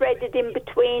it is threaded in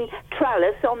between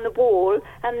trellis on the wall,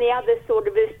 and the other sort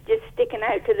of is just sticking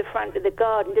out to the front of the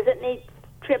garden. Does it need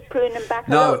pruning back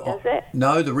a lot, does it?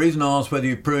 No, the reason I asked whether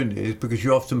you pruned it is because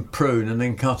you often prune and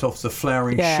then cut off the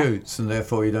flowering shoots, and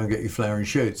therefore you don't get your flowering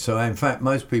shoots. So in fact,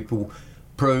 most people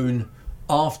prune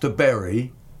after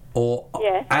berry, or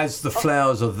as the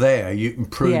flowers are there, you can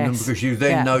prune them because you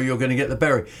then know you're going to get the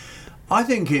berry. I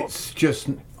think it's just,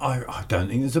 I don't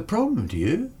think there's a problem, do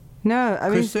you? No, I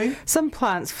Christy? mean, some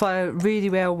plants flower really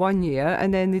well one year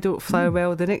and then they don't flower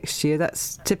well the next year.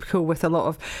 That's typical with a lot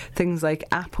of things like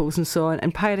apples and so on.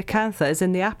 And pyracantha is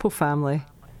in the apple family.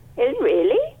 Is it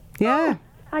really? Yeah.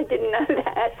 I didn't know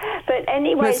that. But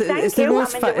anyway, it's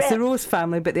the rose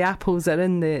family, but the apples are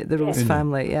in the rose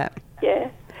family, Yeah.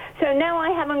 So now I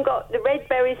haven't got, the red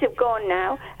berries have gone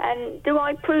now, and do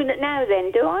I prune it now then,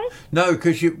 do I? No,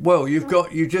 because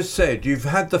you just said you've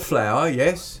had the flower,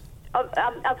 yes?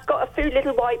 I've got a few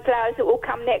little white flowers that will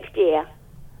come next year.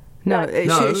 No,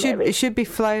 it should be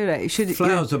flowering.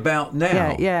 Flowers about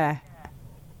now. Yeah.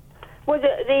 Well,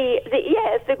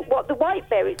 the white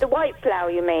berries, the white flower,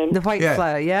 you mean? The white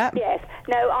flower, yeah. Yes.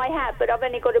 No, I have, but I've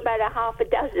only got about a half a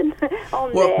dozen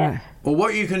on there. Well,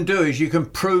 what you can do is you can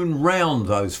prune round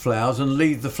those flowers and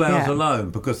leave the flowers alone,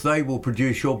 because they will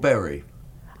produce your berry.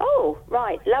 Oh,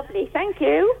 right. Lovely. Thank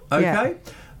you. Okay. Yeah.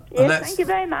 Yes, thank you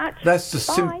very much. That's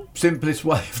the simplest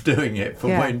way of doing it for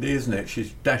Wendy, isn't it?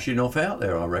 She's dashing off out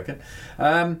there, I reckon.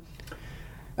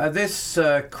 This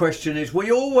question is,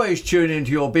 we always tune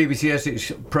into your BBC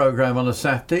Essex programme on a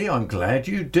Saturday. I'm glad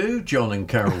you do, John and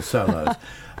Carol Sellers.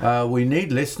 We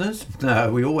need listeners.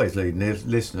 No, we always need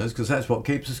listeners, because that's what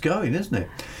keeps us going, isn't it?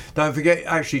 Don't forget,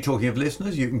 actually, talking of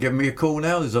listeners, you can give me a call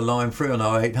now. There's a line free on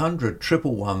 0800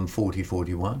 111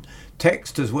 4041.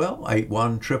 Text as well,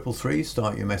 81333.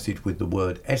 Start your message with the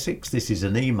word Essex. This is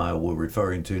an email we're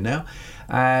referring to now.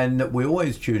 And we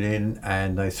always tune in,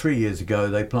 and 3 years ago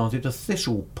they planted a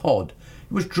thistle pod.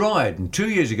 It was dried, and 2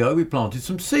 years ago we planted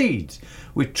some seeds.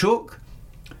 We took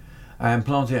and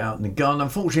planted it out in the garden.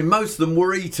 Unfortunately, most of them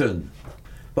were eaten.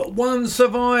 But one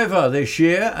survivor this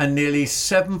year, and nearly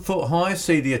 7 foot high.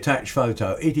 See the attached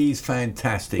photo. It is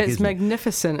fantastic. It's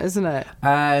magnificent, isn't it?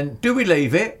 And do we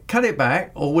leave it, cut it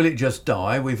back, or will it just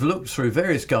die? We've looked through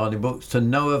various gardening books to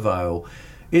no avail.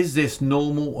 Is this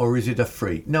normal, or is it a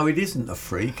freak? No, it isn't a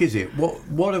freak, is it?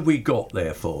 What have we got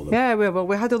there for them? Yeah, well,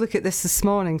 we had a look at this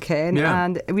morning, Ken,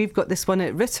 and we've got this one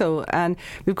at Rittle, and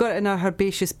we've got it in our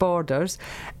herbaceous borders,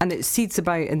 and it seeds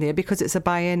about in there because it's a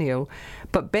biennial.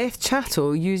 But Beth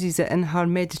Chatto uses it in her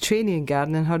Mediterranean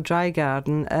garden, in her dry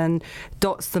garden, and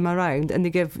dots them around, and they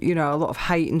give, a lot of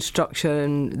height and structure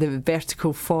and the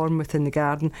vertical form within the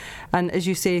garden. And as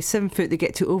you say, 7 foot, they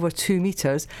get to over 2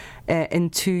 metres in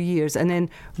 2 years. And then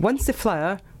once they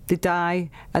flower, they die,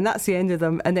 and that's the end of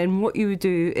them. And then what you would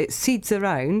do, it seeds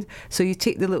around, so you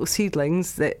take the little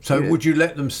seedlings that... So would you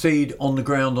let them seed on the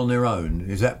ground on their own?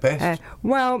 Is that best?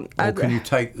 Or can you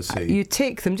take the seed? You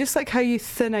take them, just like how you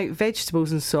thin out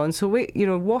vegetables and so on. So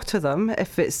water them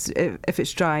if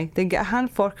it's dry, then get a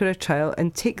hand fork or a trowel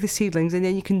and take the seedlings, and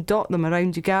then you can dot them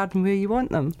around your garden where you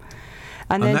want them.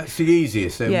 And then, that's the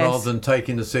easiest then, rather than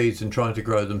taking the seeds and trying to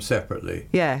grow them separately.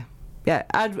 Yeah,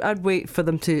 I'd wait for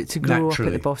them to grow up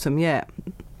at the bottom,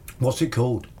 What's it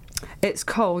called? It's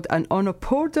called an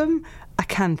Onopordum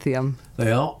acanthium.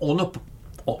 They are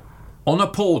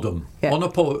Onopordum. Yeah.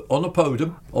 Onopodum.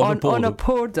 Onopordum.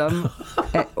 Onopordum.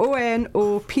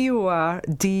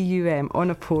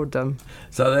 Onopordum.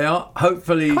 So they are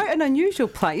hopefully... Quite an unusual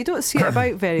plant. You don't see it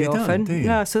about very often. Do you?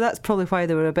 No, so that's probably why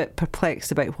they were a bit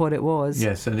perplexed about what it was.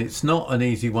 Yes, and it's not an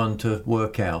easy one to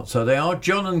work out. So they are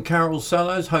John and Carol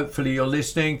Sallows. Hopefully you're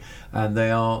listening, and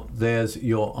there's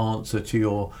your answer to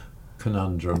your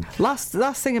conundrum. Last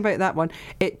thing about that one,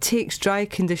 it takes dry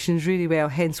conditions really well,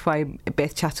 hence why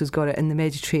Beth Chatto's got it in the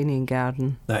Mediterranean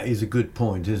garden. That is a good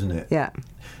point, isn't it? Yeah.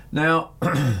 Now,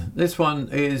 this one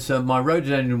is my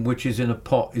rhododendron, which is in a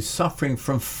pot, is suffering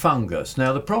from fungus.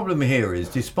 Now, the problem here is,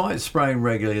 despite spraying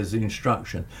regularly as the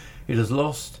instruction, it has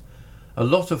lost a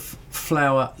lot of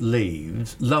flower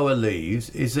leaves, lower leaves.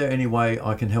 Is there any way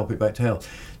I can help it back to health?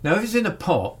 Now, if it's in a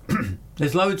pot,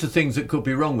 there's loads of things that could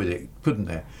be wrong with it, couldn't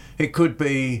there? It could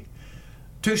be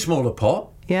too small a pot,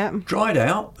 dried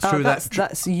out through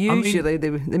that's usually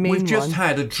the main one. We've just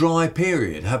had a dry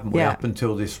period, haven't we, up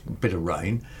until this bit of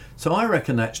rain. So I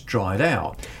reckon that's dried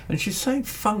out. And she's saying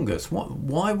fungus.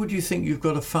 Why would you think you've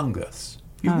got a fungus?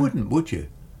 You wouldn't, would you?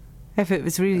 If it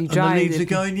was really dry. And the leaves are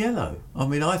going yellow. I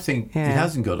mean, I think it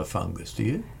hasn't got a fungus, do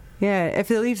you? Yeah, if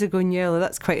the leaves are going yellow,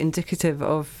 that's quite indicative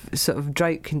of sort of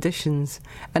drought conditions.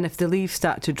 And if the leaves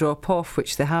start to drop off,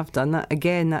 which they have done,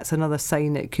 that's another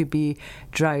sign that it could be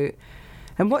drought.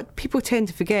 And what people tend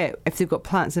to forget if they've got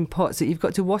plants in pots, that you've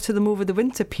got to water them over the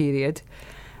winter period.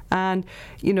 And,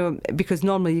 because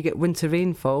normally you get winter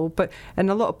rainfall, but in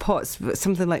a lot of pots,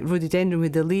 something like rhododendron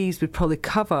with the leaves would probably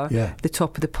cover the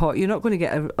top of the pot. You're not going to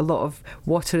get a lot of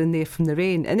water in there from the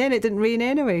rain. And then it didn't rain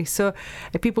anyway. So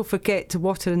people forget to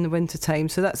water in the winter time.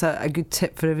 So that's a good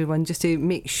tip for everyone, just to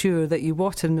make sure that you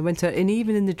water in the winter, and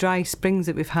even in the dry springs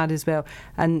that we've had as well.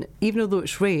 And even although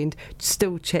it's rained,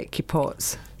 still check your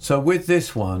pots. So with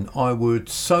this one, I would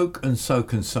soak and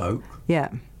soak and soak. Yeah.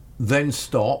 Then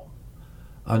stop.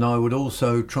 And I would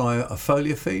also try a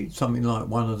foliar feed, something like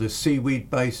one of the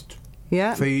seaweed-based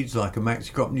feeds, like a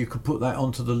maxi-crop, and you could put that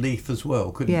onto the leaf as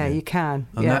well, couldn't you? Yeah, you can.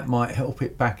 And that might help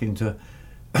it back into...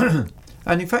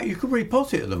 And in fact, you could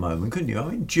repot it at the moment, couldn't you?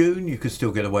 I mean, June, you could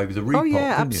still get away with a repot, Oh,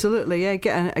 yeah, couldn't absolutely. you? Yeah,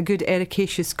 get a good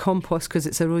ericaceous compost, because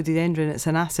it's a rhododendron, it's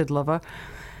an acid lover.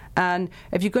 And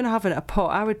if you're going to have it in a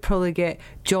pot, I would probably get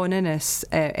John Innes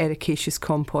ericaceous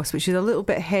compost, which is a little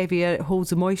bit heavier. It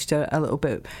holds the moisture a little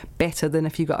bit better than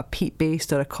if you got a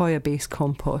peat-based or a coir-based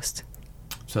compost.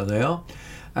 So they are.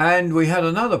 And we had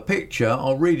another picture.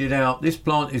 I'll read it out. This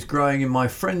plant is growing in my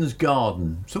friend's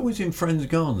garden. It's always in friends'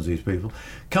 gardens, these people.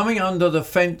 Coming under the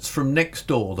fence from next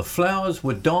door. The flowers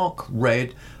were dark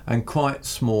red and quite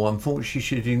small. Unfortunately,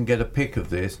 she didn't get a pic of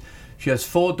this. She has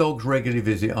 4 dogs regularly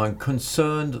visit. I'm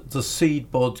concerned the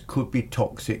seed pods could be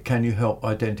toxic. Can you help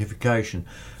identification?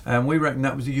 And we reckon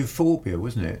that was a euphorbia,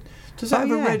 wasn't it? Does that have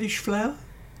a reddish flower?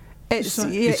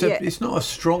 It's not a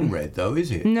strong red, though, is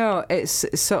it? No, it's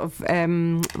sort of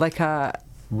like a...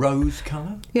 Rose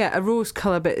colour? Yeah, a rose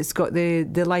colour, but it's got the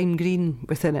lime green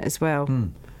within it as well.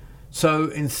 So,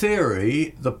 in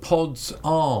theory, the pods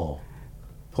are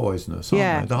poisonous,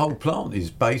 aren't they? The whole plant is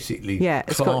basically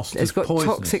classed as poisonous. It's got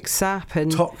toxic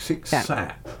sap.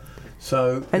 Sap.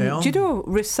 So, and do you know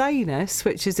Ricinus,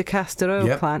 which is the castor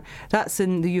oil plant, that's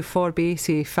in the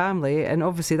Euphorbiaceae family, and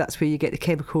obviously that's where you get the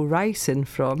chemical ricin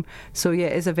from. So it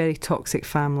is a very toxic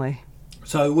family.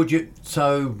 So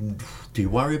do you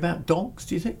worry about dogs,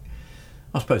 do you think?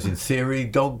 I suppose in theory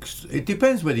dogs, it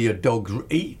depends whether your dogs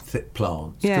eat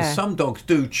plants, because some dogs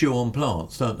do chew on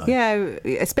plants, don't they? Yeah,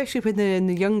 especially when they're in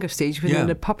the younger stage, when they're in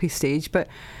the puppy stage, but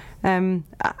I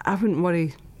wouldn't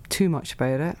worry too much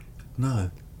about it.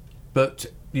 No, but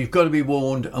you've got to be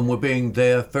warned, and we're being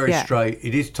there very straight.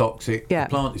 It is toxic. The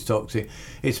plant is toxic.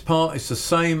 It's the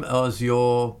same as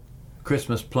your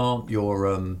Christmas plant,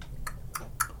 your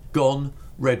gone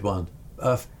red one,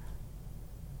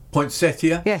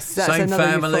 poinsettia. Yes, that's same another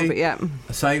family.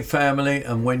 Same family,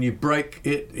 and when you break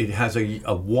it, it has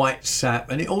a white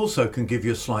sap, and it also can give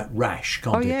you a slight rash.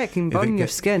 Can't it? It can burn your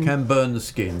skin. Can burn the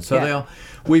skin. So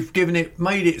we've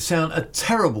made it sound a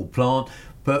terrible plant.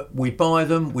 But we buy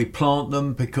them, we plant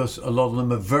them, because a lot of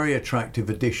them are very attractive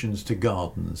additions to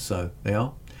gardens. So they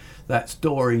are. That's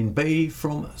Doreen B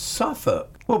from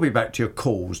Suffolk. We'll be back to your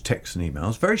calls, texts and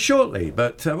emails very shortly.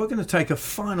 But we're going to take a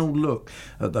final look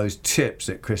at those tips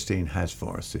that Christine has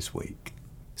for us this week.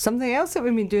 Something else that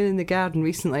we've been doing in the garden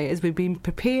recently is we've been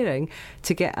preparing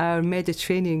to get our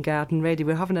Mediterranean garden ready.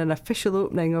 We're having an official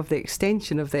opening of the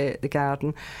extension of the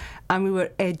garden, and we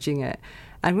were edging it.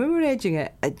 And when we were edging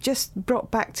it, it just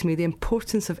brought back to me the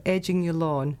importance of edging your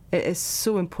lawn. It is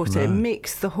so important. It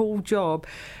makes the whole job,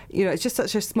 it's just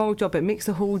such a small job. It makes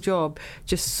the whole job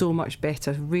just so much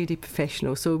better, really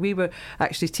professional. So we were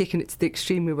actually taking it to the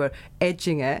extreme. We were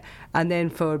edging it, and then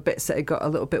for bits that had got a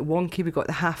little bit wonky, we got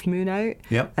the half moon out.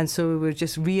 Yep. And so we were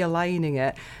just realigning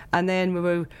it, and then we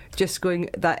were just going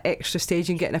that extra stage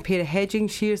and getting a pair of hedging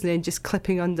shears and then just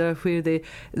clipping under where the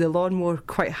lawnmower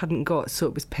quite hadn't got, so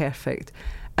it was perfect.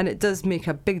 And it does make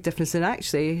a big difference. And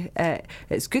actually,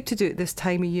 it's good to do it this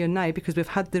time of year now because we've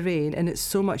had the rain, and it's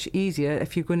so much easier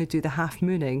if you're going to do the half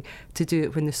mooning to do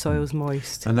it when the soil's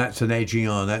moist. And that's an edging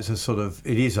on. That's a sort of,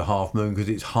 it is a half moon because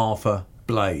it's half a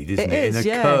blade, isn't it? Is,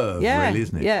 in a curve, really,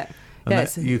 isn't it? Yeah.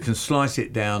 And you can slice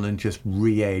it down and just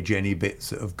re-edge any bits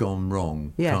that have gone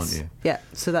wrong, can't you? Yeah.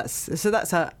 So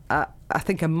that's I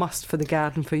think a must for the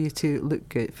garden for you to look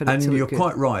good. And you're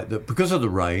quite right that because of the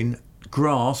rain,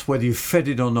 grass, whether you've fed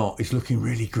it or not, is looking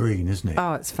really green, isn't it?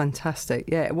 Oh, it's fantastic.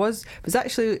 Yeah, it was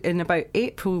actually in about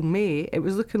April, May, it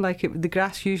was looking like the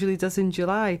grass usually does in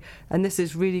July, and this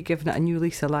is really giving it a new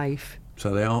lease of life.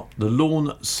 So the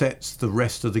lawn sets the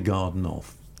rest of the garden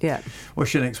off. Yeah.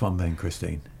 What's your next one then,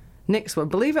 Christine? Next one,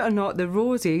 believe it or not, the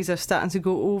roses are starting to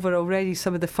go over already.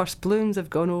 Some of the first blooms have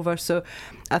gone over. So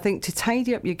I think to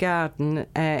tidy up your garden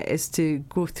is to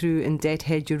go through and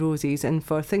deadhead your roses. And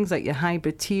for things like your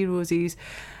hybrid tea roses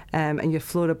and your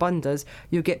floribundas,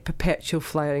 you'll get perpetual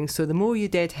flowering. So the more you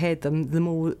deadhead them, the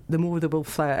more they will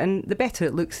flower. And the better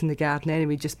it looks in the garden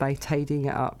anyway, just by tidying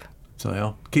it up. So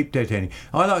I'll keep deadheading.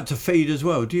 I like to feed as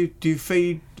well. Do you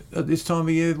feed at this time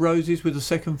of year roses with a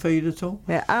second feed at all?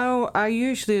 Yeah, I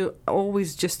usually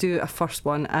always just do a first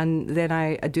one, and then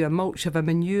I do a mulch of a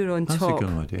manure on top. That's a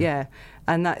good idea. Yeah,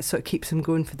 and that sort of keeps them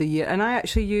going for the year. And I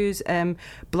actually use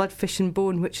bloodfish and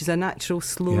bone, which is a natural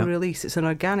slow release. It's an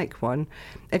organic one.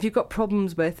 If you've got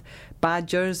problems with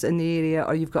badgers in the area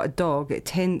or you've got a dog,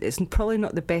 it's probably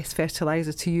not the best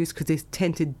fertiliser to use because they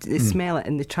tend to smell it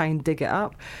and they try and dig it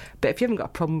up. But if you haven't got a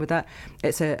problem with that,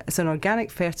 it's an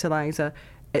organic fertiliser.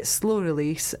 It's slow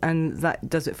release, and that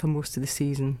does it for most of the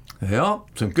season. There you are.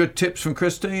 Some good tips from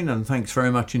Christine, and thanks very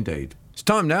much indeed. It's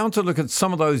time now to look at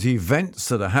some of those events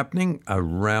that are happening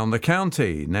around the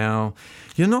county. Now,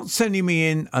 you're not sending me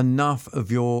in enough of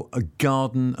your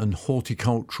garden and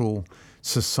horticultural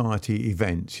society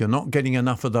events. You're not getting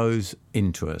enough of those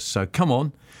into us. So come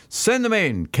on, send them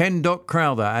in.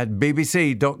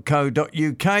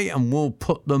 ken.crowther@bbc.co.uk, and we'll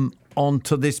put them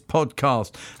onto this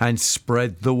podcast and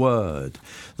spread the word.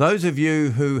 Those of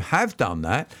you who have done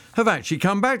that have actually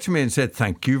come back to me and said,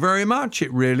 thank you very much,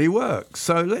 it really works.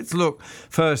 So let's look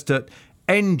first at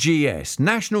NGS,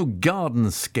 National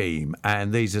Garden Scheme,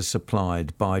 and these are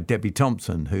supplied by Debbie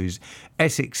Thompson, who's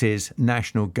Essex's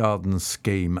National Garden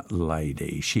Scheme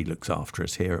lady. She looks after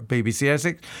us here at BBC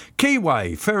Essex.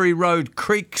 Keyway, Ferry Road,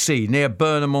 Creeksea, near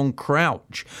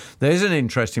Burnham-on-Crouch. There's an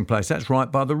interesting place, that's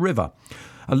right by the river.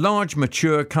 A large,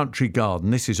 mature country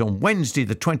garden. This is on Wednesday,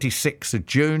 the 26th of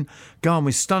June. Garden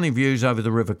with stunning views over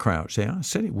the River Crouch. There, I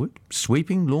said it would.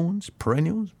 Sweeping lawns,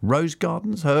 perennials, rose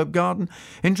gardens, herb garden.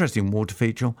 Interesting water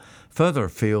feature. Further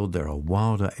afield, there are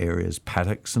wilder areas,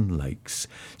 paddocks and lakes.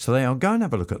 So they are. Go and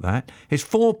have a look at that. It's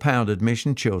 £4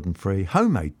 admission, children free.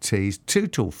 Homemade teas, 2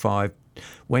 till 5.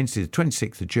 Wednesday, the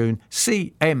 26th of June.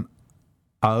 CMO,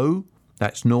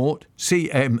 that's naught,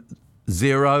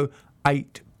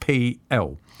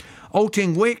 CM08PL.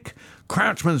 Alting Wick,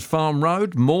 Crouchman's Farm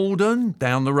Road, Malden,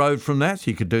 down the road from that.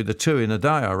 So you could do the two in a day,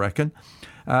 I reckon.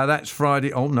 That's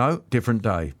Friday. Oh, no, different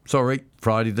day. Sorry,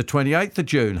 Friday the 28th of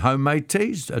June. Homemade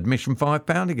teas, admission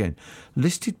 £5 again.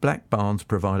 Listed black barns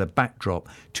provide a backdrop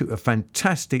to a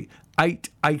fantastic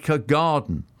 8-acre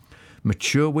garden.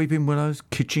 Mature weeping willows,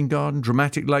 kitchen garden,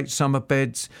 dramatic late summer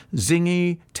beds,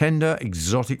 zingy, tender,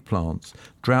 exotic plants,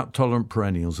 drought-tolerant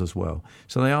perennials as well.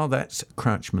 So they are, that's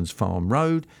Crouchman's Farm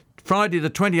Road. Friday the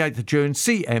 28th of June,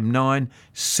 CM9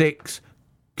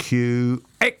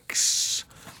 6QX.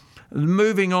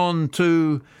 Moving on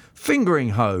to Fingering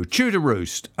Hoe, Tudor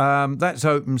Roost. That's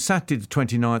open Saturday the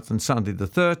 29th and Sunday the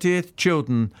 30th.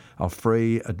 Children are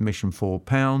free, admission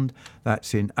 £4.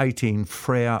 That's in 18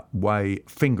 Frere Way,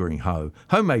 Fingering Hoe.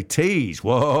 Homemade teas,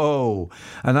 whoa!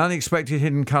 An unexpected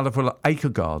hidden colourful acre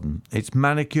garden. It's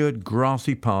manicured,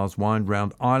 grassy paths wind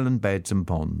round island beds and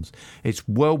ponds. It's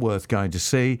well worth going to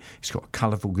see. It's got a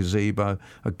colourful gazebo,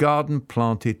 a garden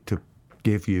planted to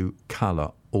give you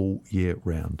colour all year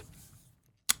round.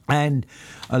 And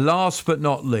last but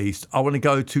not least, I want to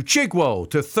go to Chigwell,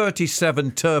 to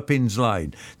 37 Turpins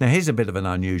Lane. Now, here's a bit of an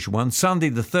unusual one. Sunday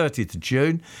the 30th of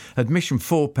June, admission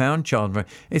 £4, child.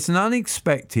 It's an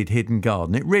unexpected hidden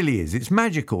garden. It really is. It's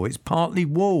magical. It's partly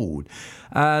walled.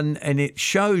 And it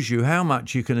shows you how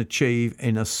much you can achieve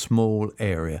in a small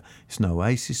area. It's an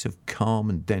oasis of calm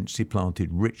and densely planted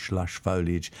rich, lush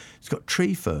foliage. It's got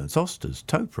tree ferns, asters,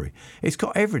 topiary. It's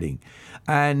got everything.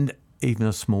 And even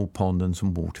a small pond and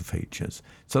some water features.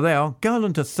 So they are. Go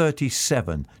on to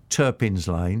 37 Turpins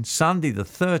Lane, Sunday the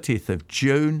 30th of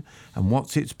June. And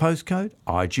what's its postcode?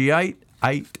 IG8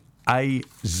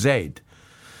 8AZ.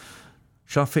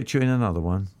 Shall I fit you in another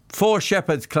one? 4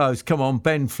 Shepherd's Close, come on,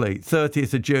 Benfleet,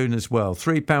 30th of June as well.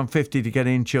 £3.50 to get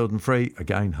in, children free.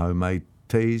 Again, homemade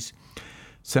teas.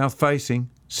 South facing,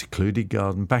 secluded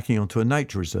garden, backing onto a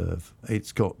nature reserve.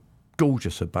 It's got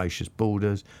gorgeous herbaceous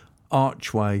borders,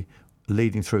 archway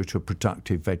leading through to a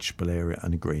productive vegetable area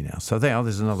and a greenhouse. So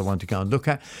there's another one to go and look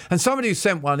at. And somebody who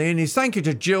sent one in is thank you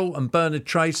to Jill and Bernard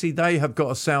Tracy. They have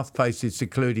got a south-facing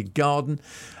secluded garden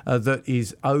that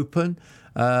is open,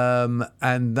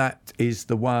 and that is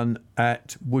the one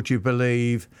at, would you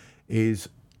believe, is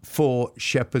 4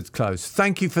 Shepherd's Close.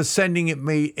 Thank you for sending it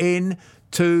me in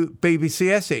to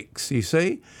BBC Essex, you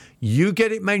see. You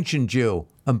get it mentioned, Jill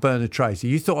and Bernard Tracy.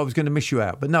 You thought I was going to miss you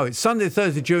out. But no, it's Sunday,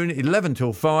 3rd of June, 11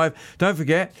 till 5. Don't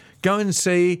forget, go and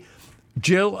see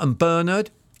Jill and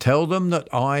Bernard. Tell them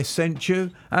that I sent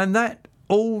you. And that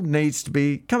all needs to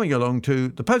be coming along to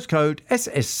the postcode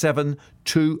SS7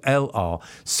 2LR.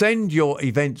 Send your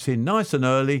events in nice and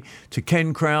early to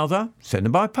Ken Crowther. Send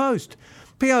them by post.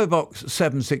 PO Box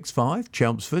 765,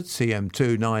 Chelmsford,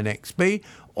 CM29XB.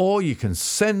 Or you can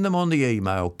send them on the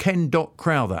email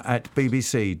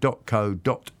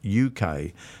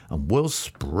ken.crowther@bbc.co.uk and we'll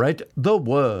spread the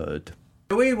word.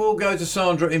 We will go to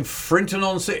Sandra in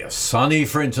Frinton-on-Sea, sunny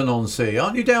Frinton-on-Sea.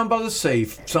 Aren't you down by the sea,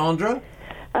 Sandra?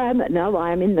 No,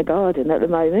 I am in the garden at the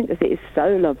moment because it is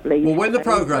so lovely. Well, when the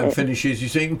programme finishes, you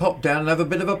can pop down and have a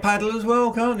bit of a paddle as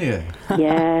well, can't you?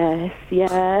 Yes,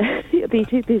 yeah. It'll be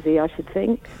too busy, I should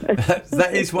think.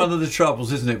 That is one of the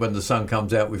troubles, isn't it, when the sun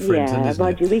comes out with Frinton, isn't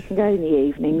it? Yeah, we can go in the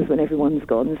evenings when everyone's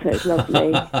gone, so it's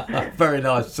lovely. Very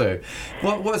nice too.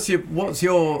 What's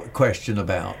your question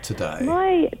about today?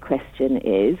 My question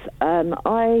is,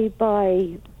 I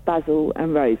buy basil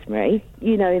and rosemary,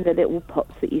 in the little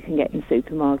pots that you can get in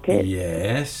supermarkets.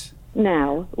 Yes.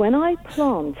 Now, when I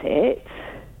plant it,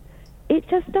 it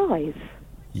just dies.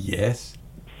 Yes.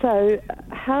 So,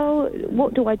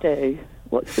 what do I do?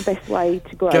 What's the best way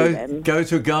to grow them? Go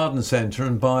to a garden centre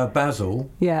and buy a basil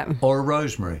or a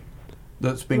rosemary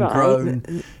that's been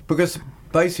grown. Because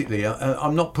basically,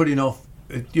 I'm not putting off...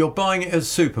 You're buying it as a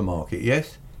supermarket,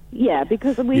 yes? Yeah,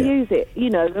 because we use it,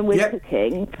 when we're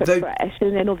cooking for fresh,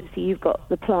 and then obviously you've got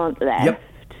the plant left. Yep,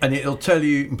 and it'll tell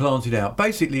you can plant it out.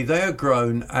 Basically, they are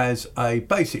grown as a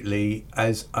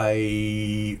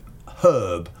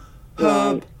herb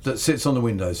that sits on the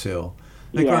windowsill.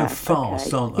 They're growing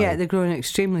fast, aren't they? Yeah, they're growing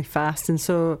extremely fast, and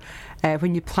so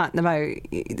when you plant them out...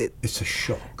 It's a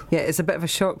shock. Yeah, it's a bit of a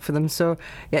shock for them. So,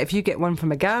 if you get one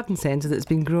from a garden centre that's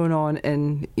been grown on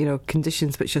in,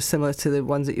 conditions which are similar to the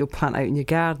ones that you'll plant out in your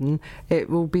garden, it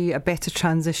will be a better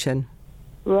transition.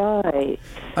 Right.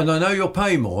 And I know you'll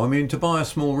pay more. I mean, to buy a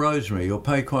small rosemary, you'll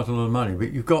pay quite a lot of money,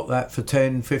 but you've got that for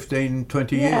 10, 15,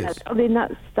 20 years. Yeah, I mean,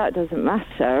 that doesn't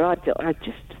matter. I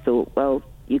just thought, well,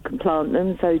 you can plant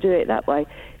them, so do it that way.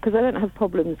 Because I don't have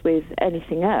problems with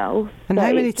anything else. And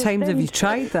how many times have you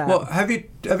tried that? Well, have you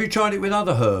tried it with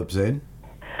other herbs then?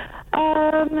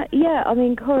 Yeah, I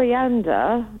mean,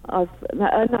 coriander. No,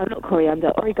 not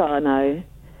coriander, oregano.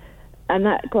 And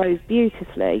that grows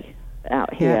beautifully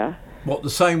out here. Yeah. What, the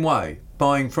same way?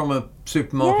 Buying from a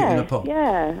supermarket in a pot?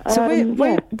 Yeah. So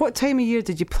what time of year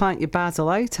did you plant your basil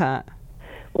out at?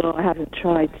 Well, I haven't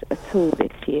tried at all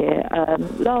this year.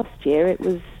 Last year it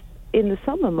was in the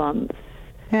summer months.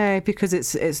 Yeah, because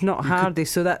it's not hardy,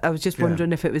 so that I was just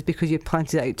wondering if it was because you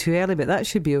planted it out too early, but that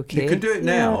should be okay. You can do it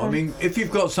now. I mean, if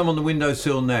you've got some on the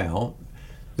windowsill now,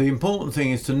 the important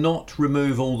thing is to not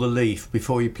remove all the leaf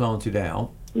before you plant it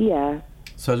out. Yeah.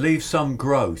 So leave some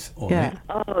growth on it.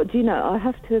 Oh, do you know, I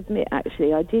have to admit,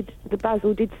 actually, the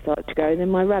basil did start to grow, and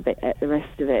then my rabbit ate the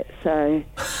rest of it, so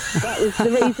that was the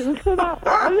reason for that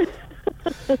one.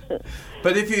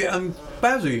 But if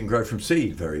basil you can grow from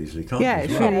seed very easily, can't you? Yeah,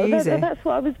 it's really easy. That's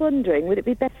what I was wondering. Would it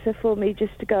be better for me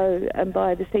just to go and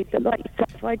buy the seed? But like you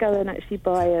said, if I go and actually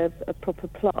buy a proper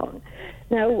plant.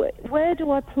 Now, where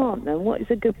do I plant them? What is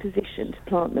a good position to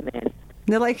plant them in?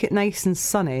 They like it nice and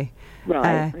sunny.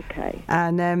 Right. Okay.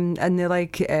 And they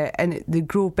like and they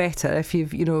grow better if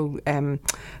you've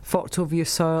forked over your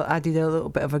soil, added a little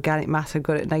bit of organic matter,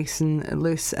 got it nice and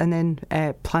loose, and then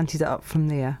planted it up from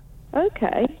there.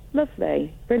 Okay.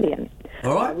 Lovely. Brilliant.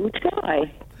 All right. I will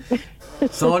try.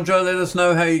 Sandra, let us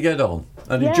know how you get on,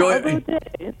 and I will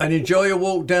do. enjoy your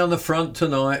walk down the front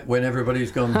tonight when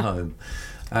everybody's gone home.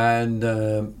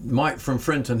 And Mike from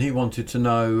Frinton, he wanted to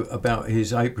know about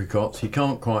his apricots. He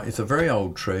can't quite. It's a very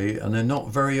old tree, and they're not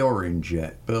very orange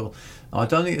yet. But I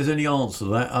don't think there's any answer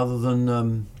to that other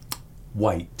than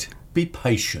wait. Be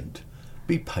patient.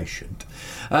 Be patient.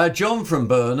 John from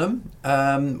Burnham.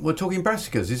 We're talking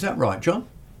brassicas. Is that right, John?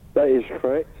 That is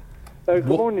correct. Good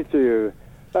morning to you.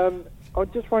 I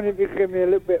just wondered if you could give me a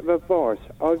little bit of advice.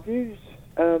 I've used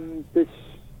this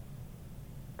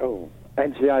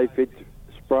anti-aphid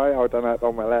spray. I don't know if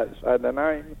I'm allowed to say the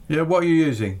name. Yeah, what are you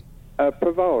using?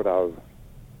 Bravado.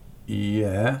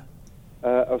 Yeah.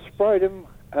 I've sprayed them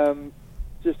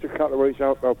just a couple of weeks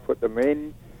after I put them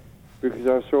in because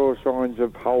I saw signs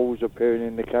of holes appearing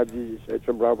in the cabbages,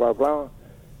 etc., blah, blah, blah.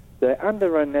 They're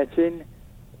under a netting.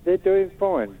 They're doing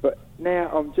fine. But now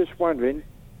I'm just wondering,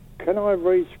 can I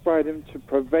respray them to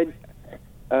prevent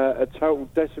a total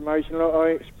decimation like I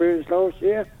experienced last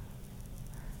year?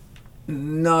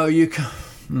 No, you can.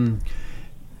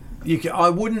 I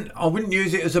wouldn't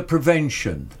use it as a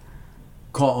prevention.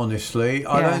 Quite honestly,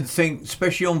 I don't think,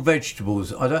 especially on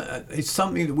vegetables, it's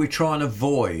something that we try and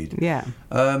avoid. Yeah.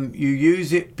 You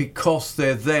use it because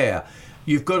they're there.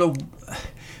 You've got to.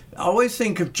 I always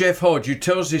think of Jeff Hodge, who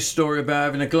tells this story about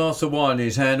having a glass of wine in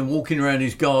his hand and walking around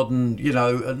his garden,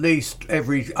 at least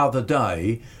every other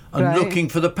day, and looking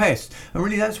for the pest. And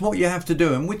really, that's what you have to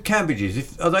do. And with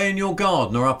cabbages, are they in your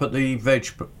garden or up at the veg?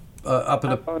 Up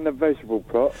on the vegetable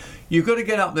plot. You've got to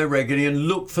get up there regularly and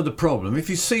look for the problem. If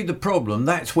you see the problem,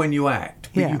 that's when you act.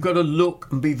 But you've got to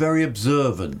look and be very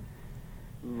observant.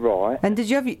 Right. And did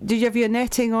you have your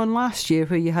netting on last year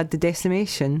where you had the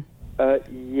decimation?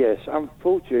 Yes.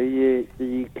 Unfortunately,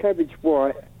 the cabbage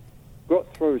white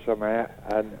got through somehow,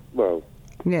 and well.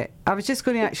 Yeah, I was just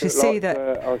going to actually say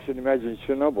that. I should imagine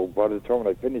Chernobyl by the time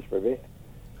they finished with it.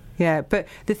 Yeah, but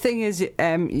the thing is,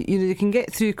 you can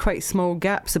get through quite small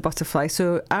gaps of butterfly,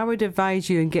 so I would advise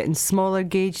you in getting smaller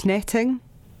gauge netting.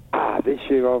 This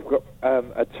year I've got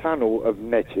a tunnel of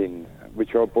netting,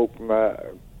 which I bought from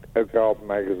a garden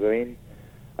magazine,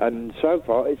 and so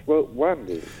far it's worked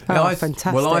wonders.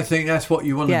 Fantastic. Well, I think that's what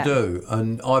you want to do,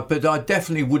 but I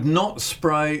definitely would not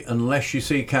spray unless you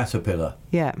see caterpillar.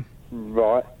 Yeah.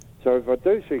 Right, so if I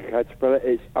do see caterpillar,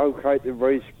 it's okay to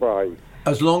respray.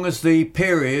 As long as the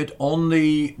period on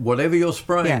the whatever you're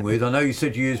spraying with, I know you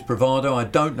said you use Bravado. I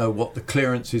don't know what the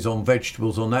clearance is on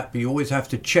vegetables on that, but you always have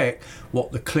to check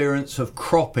what the clearance of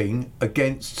cropping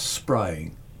against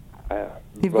spraying.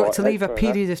 You've got to leave a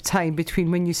period of time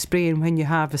between when you spray and when you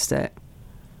harvest it.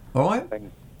 All right?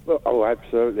 Well,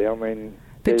 absolutely. I mean...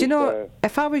 But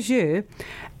if I was you,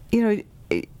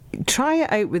 try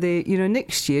it out with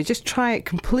next year, just try it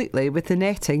completely with the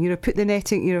netting. Put the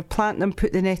netting, plant them,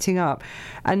 put the netting up.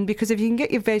 And because if you can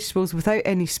get your vegetables without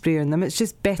any spray on them, it's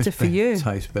just better for you. It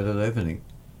tastes better than everything.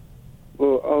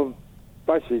 Well,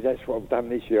 basically that's what I've done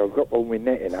this year. I've got all my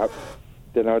netting up,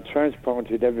 then I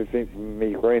transplanted everything from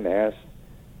my greenhouse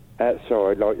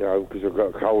outside, because I've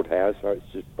got a cold house, so it's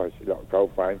just basically like a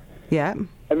cold frame. Yeah.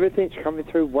 Everything's coming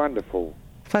through wonderful.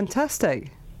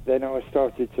 Fantastic. Then I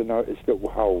started to notice little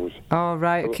holes. Oh,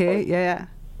 right, okay, yeah.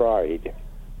 Sprayed.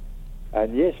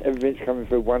 And yes, everything's coming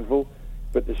through wonderful.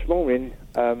 But this morning,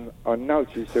 I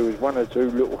noticed there was one or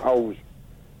two little holes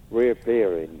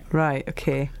reappearing. Right,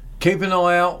 okay. Keep an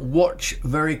eye out, watch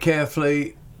very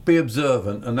carefully, be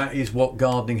observant, and that is what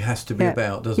gardening has to be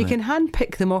about, doesn't it? You can hand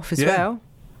pick them off as well.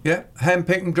 Yeah, hand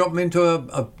pick them, drop them into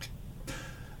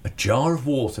a jar of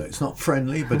water. It's not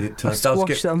friendly, but it does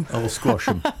squash them. I will squash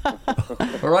them.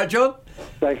 All right, John?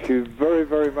 Thank you very,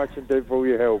 very much indeed for all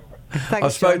your help. Thanks, I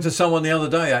spoke John. to someone the other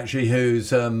day, actually,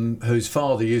 whose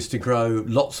father used to grow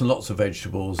lots and lots of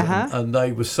vegetables, and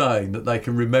they were saying that they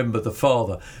can remember the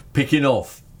father picking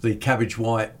off the cabbage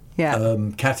white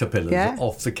caterpillars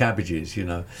off the cabbages,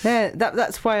 Yeah,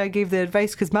 that's why I gave the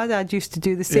advice, because my dad used to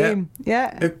do the same.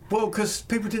 Yeah. Well, because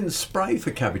people didn't spray for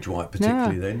cabbage white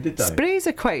particularly then, did they? Sprays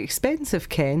are quite expensive,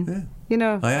 Ken. They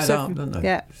add up, don't they?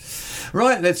 Yeah.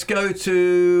 Right, let's go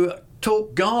to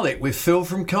Talk Garlic with Phil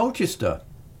from Colchester.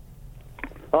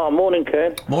 Morning,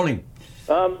 Ken. Morning.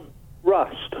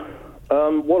 Rust.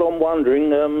 What I'm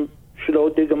wondering, should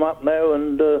I dig them up now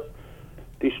and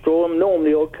destroy them?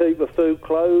 Normally I'll keep a few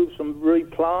cloves and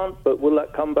replant, but will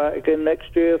that come back again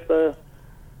next year if they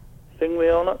sting me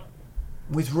on it?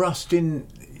 with rust in,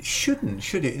 shouldn't,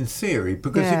 should it, in theory?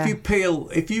 Because Yeah.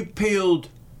 if you peeled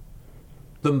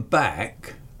them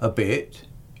back a bit,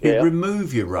 you'd Yeah.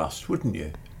 remove your rust, wouldn't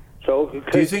you? So I could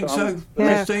Do you keep think some- so,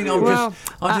 Yeah. Christine? Well,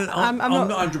 I'm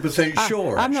not 100%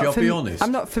 sure. I'm Actually, not I'll be honest.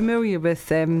 I'm not familiar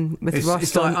with It's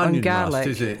rust like on onion garlic. rust,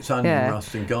 is it? It's onion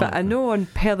rust and garlic. But I know on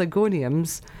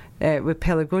pelargoniums, with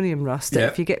pelargonium rust, that Yeah.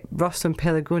 if you get rust on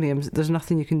pelargoniums, there's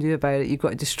nothing you can do about it. You've got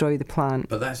to destroy the plant.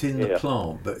 But that's in the Yeah.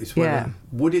 plant. But it's whether, Yeah.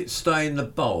 would it stay in the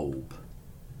bulb?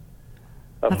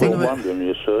 That's think- what I'm wondering,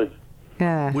 you see.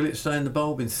 Yeah. Will it stay in the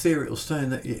bulb? In theory, it'll stay in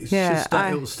the. Yeah,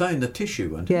 It'll stay in the tissue,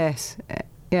 won't it? Yes.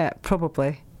 Yeah,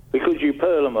 probably. Because you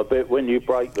peel them a bit when you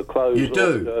break the clothes You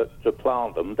do. to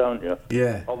plant them, don't you?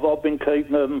 Yeah. I've been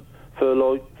keeping them for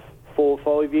like 4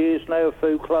 or 5 years now, a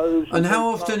few clothes. And how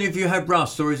often have you had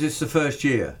rust, or is this the first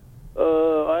year?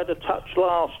 I had a touch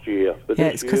last year. But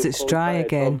Yeah, this it's 'cause year it's quite dry bad.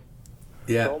 again.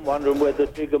 Yeah. I'm wondering whether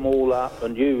to dig them all up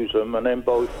and use them and then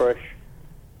buy fresh.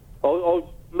 I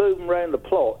move them around the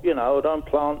plot, you know, I don't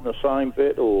plant the same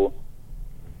bit or...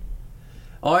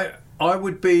 I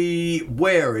would be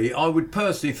wary. I would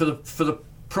personally, for the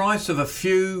price of a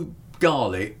few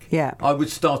garlic, Yeah. I would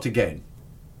start again,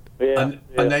 Yeah,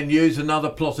 and then use another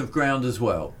plot of ground as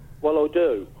well. Well, I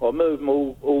do. I move them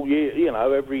all year, you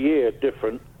know, every year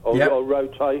different. I Yep.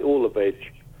 rotate all the veg.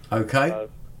 Okay.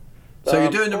 So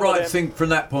you're doing the all right them- thing from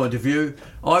that point of view.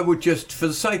 I would just, for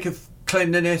the sake of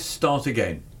cleanliness, start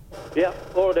again. Yeah,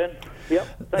 all right then. Yep,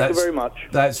 thank you very much.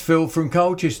 That's Phil from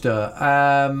Colchester.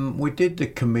 We did the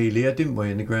camellia, didn't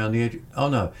we, in the ground? The edge. Oh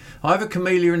no, I have a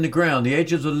camellia in the ground. The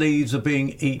edge of the leaves are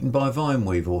being eaten by vine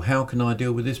weevil. How can I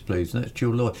deal with this, please? And that's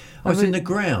Jill Lloyd. Oh, it's in the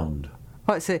ground.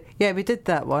 What's it? Yeah, we did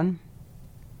that one.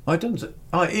 I don't.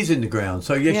 Oh, it is in the ground,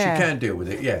 so yes, Yeah. you can deal with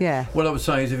it. Yeah. Yeah. What I was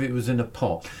saying is, if it was in a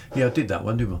pot, yeah, I did that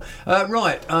one, didn't I?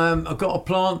 Right. I've got a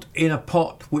plant in a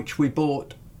pot which we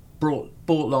bought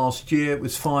last year. It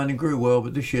was fine and grew well,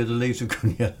 but this year the leaves have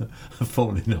gone yellow and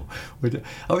fallen off.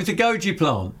 Oh, it's a goji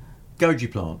plant. Goji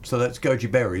plant. So that's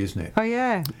goji berry, isn't it? Oh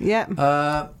yeah,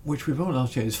 yeah. Which we bought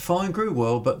last year. It's fine, grew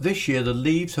well, but this year the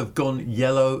leaves have gone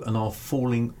yellow and are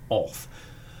falling off.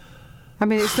 I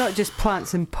mean, it's not just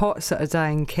plants in pots that are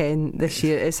dying, Ken, this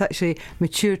year. It's actually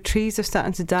mature trees are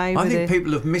starting to die. I think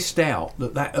people have missed out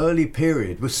that early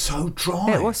period was so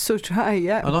dry. It was so dry,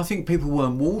 yeah. And I think people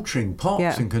weren't watering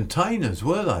pots and containers,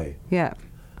 were they? Yeah.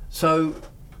 So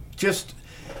just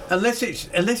unless it's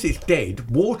dead,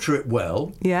 water it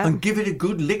well and give it a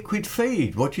good liquid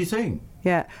feed. What do you think?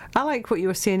 Yeah, I like what you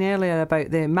were saying earlier about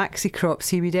the maxi-crop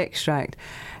seaweed extract,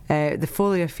 the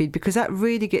foliar feed, because that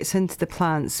really gets into the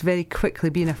plants very quickly,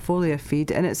 being a foliar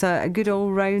feed, and it's a good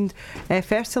all-round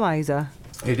fertiliser.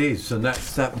 It is, and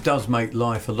that does make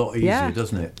life a lot easier,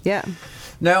 doesn't it? Yeah.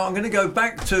 Now I'm going to go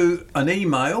back to an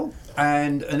email,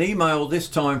 and an email this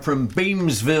time from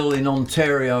Beamsville in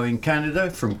Ontario in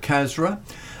Canada, from Kazra,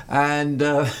 and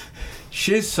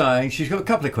she's saying she's got a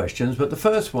couple of questions, but the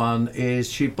first one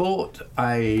is she bought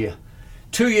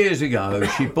 2 years ago,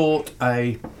 she bought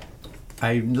a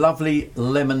lovely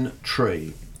lemon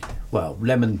tree, well,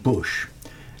 lemon bush.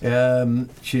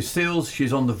 She feels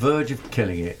she's on the verge of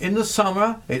killing it. In the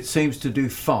summer, it seems to do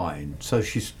fine, so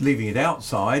she's leaving it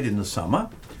outside in the summer,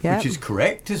 which is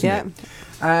correct, isn't it?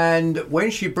 And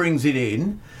when she brings it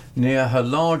in near her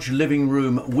large living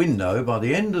room window, by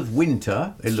the end of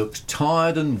winter, it looks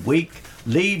tired and weak.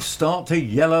 Leaves start to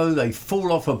yellow, they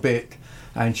fall off a bit,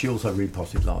 and she also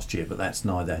repotted last year, but that's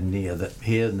neither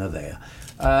here nor there.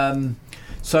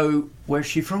 So where's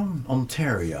she from?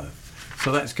 Ontario.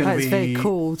 So that's going to be very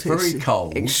cold. Very it's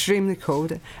cold. Extremely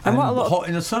cold. And what a lot hot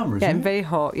in the summer, isn't yeah, it? and very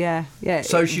hot, yeah.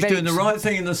 So she's doing the right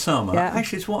thing in the summer. Yeah.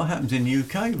 Actually, it's what happens in the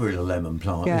UK with a lemon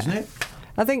plant, isn't it?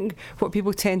 I think what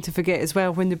people tend to forget as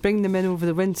well, when they bring them in over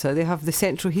the winter, they have the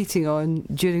central heating on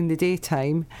during the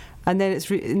daytime, and then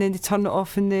and then they turn it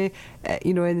off in the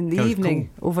in the evening,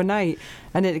 overnight,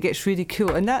 and then it gets really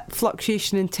cool. And that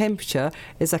fluctuation in temperature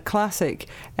is a classic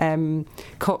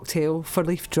cocktail for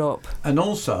leaf drop. And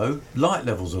also, light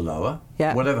levels are lower,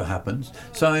 whatever happens.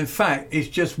 So in fact, it's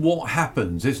just what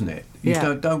happens, isn't it? You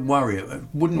don't worry.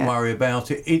 Wouldn't worry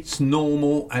about it. It's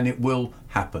normal, and it will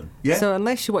happen. Yeah. So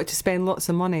unless you want to spend lots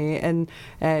of money and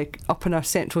upping our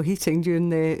central heating during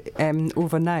the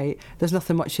overnight, there's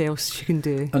nothing much else you can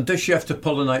do. And does she have to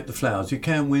pollinate the flowers? You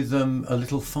can with a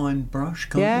little fine brush,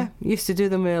 can't you? Used to do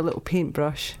them with a little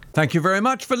paintbrush. Thank you very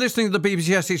much for listening to the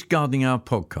BBC Essex Gardening Hour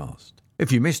podcast.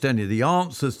 If you missed any of the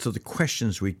answers to the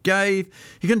questions we gave,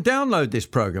 you can download this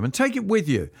programme and take it with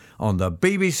you on the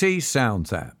BBC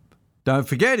Sounds app. Don't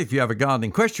forget, if you have a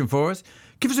gardening question for us,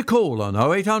 Give us a call on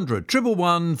 0800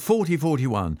 111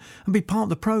 4041 and be part of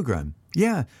the programme.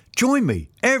 Yeah, join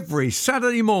me every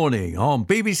Saturday morning on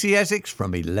BBC Essex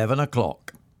from 11 o'clock.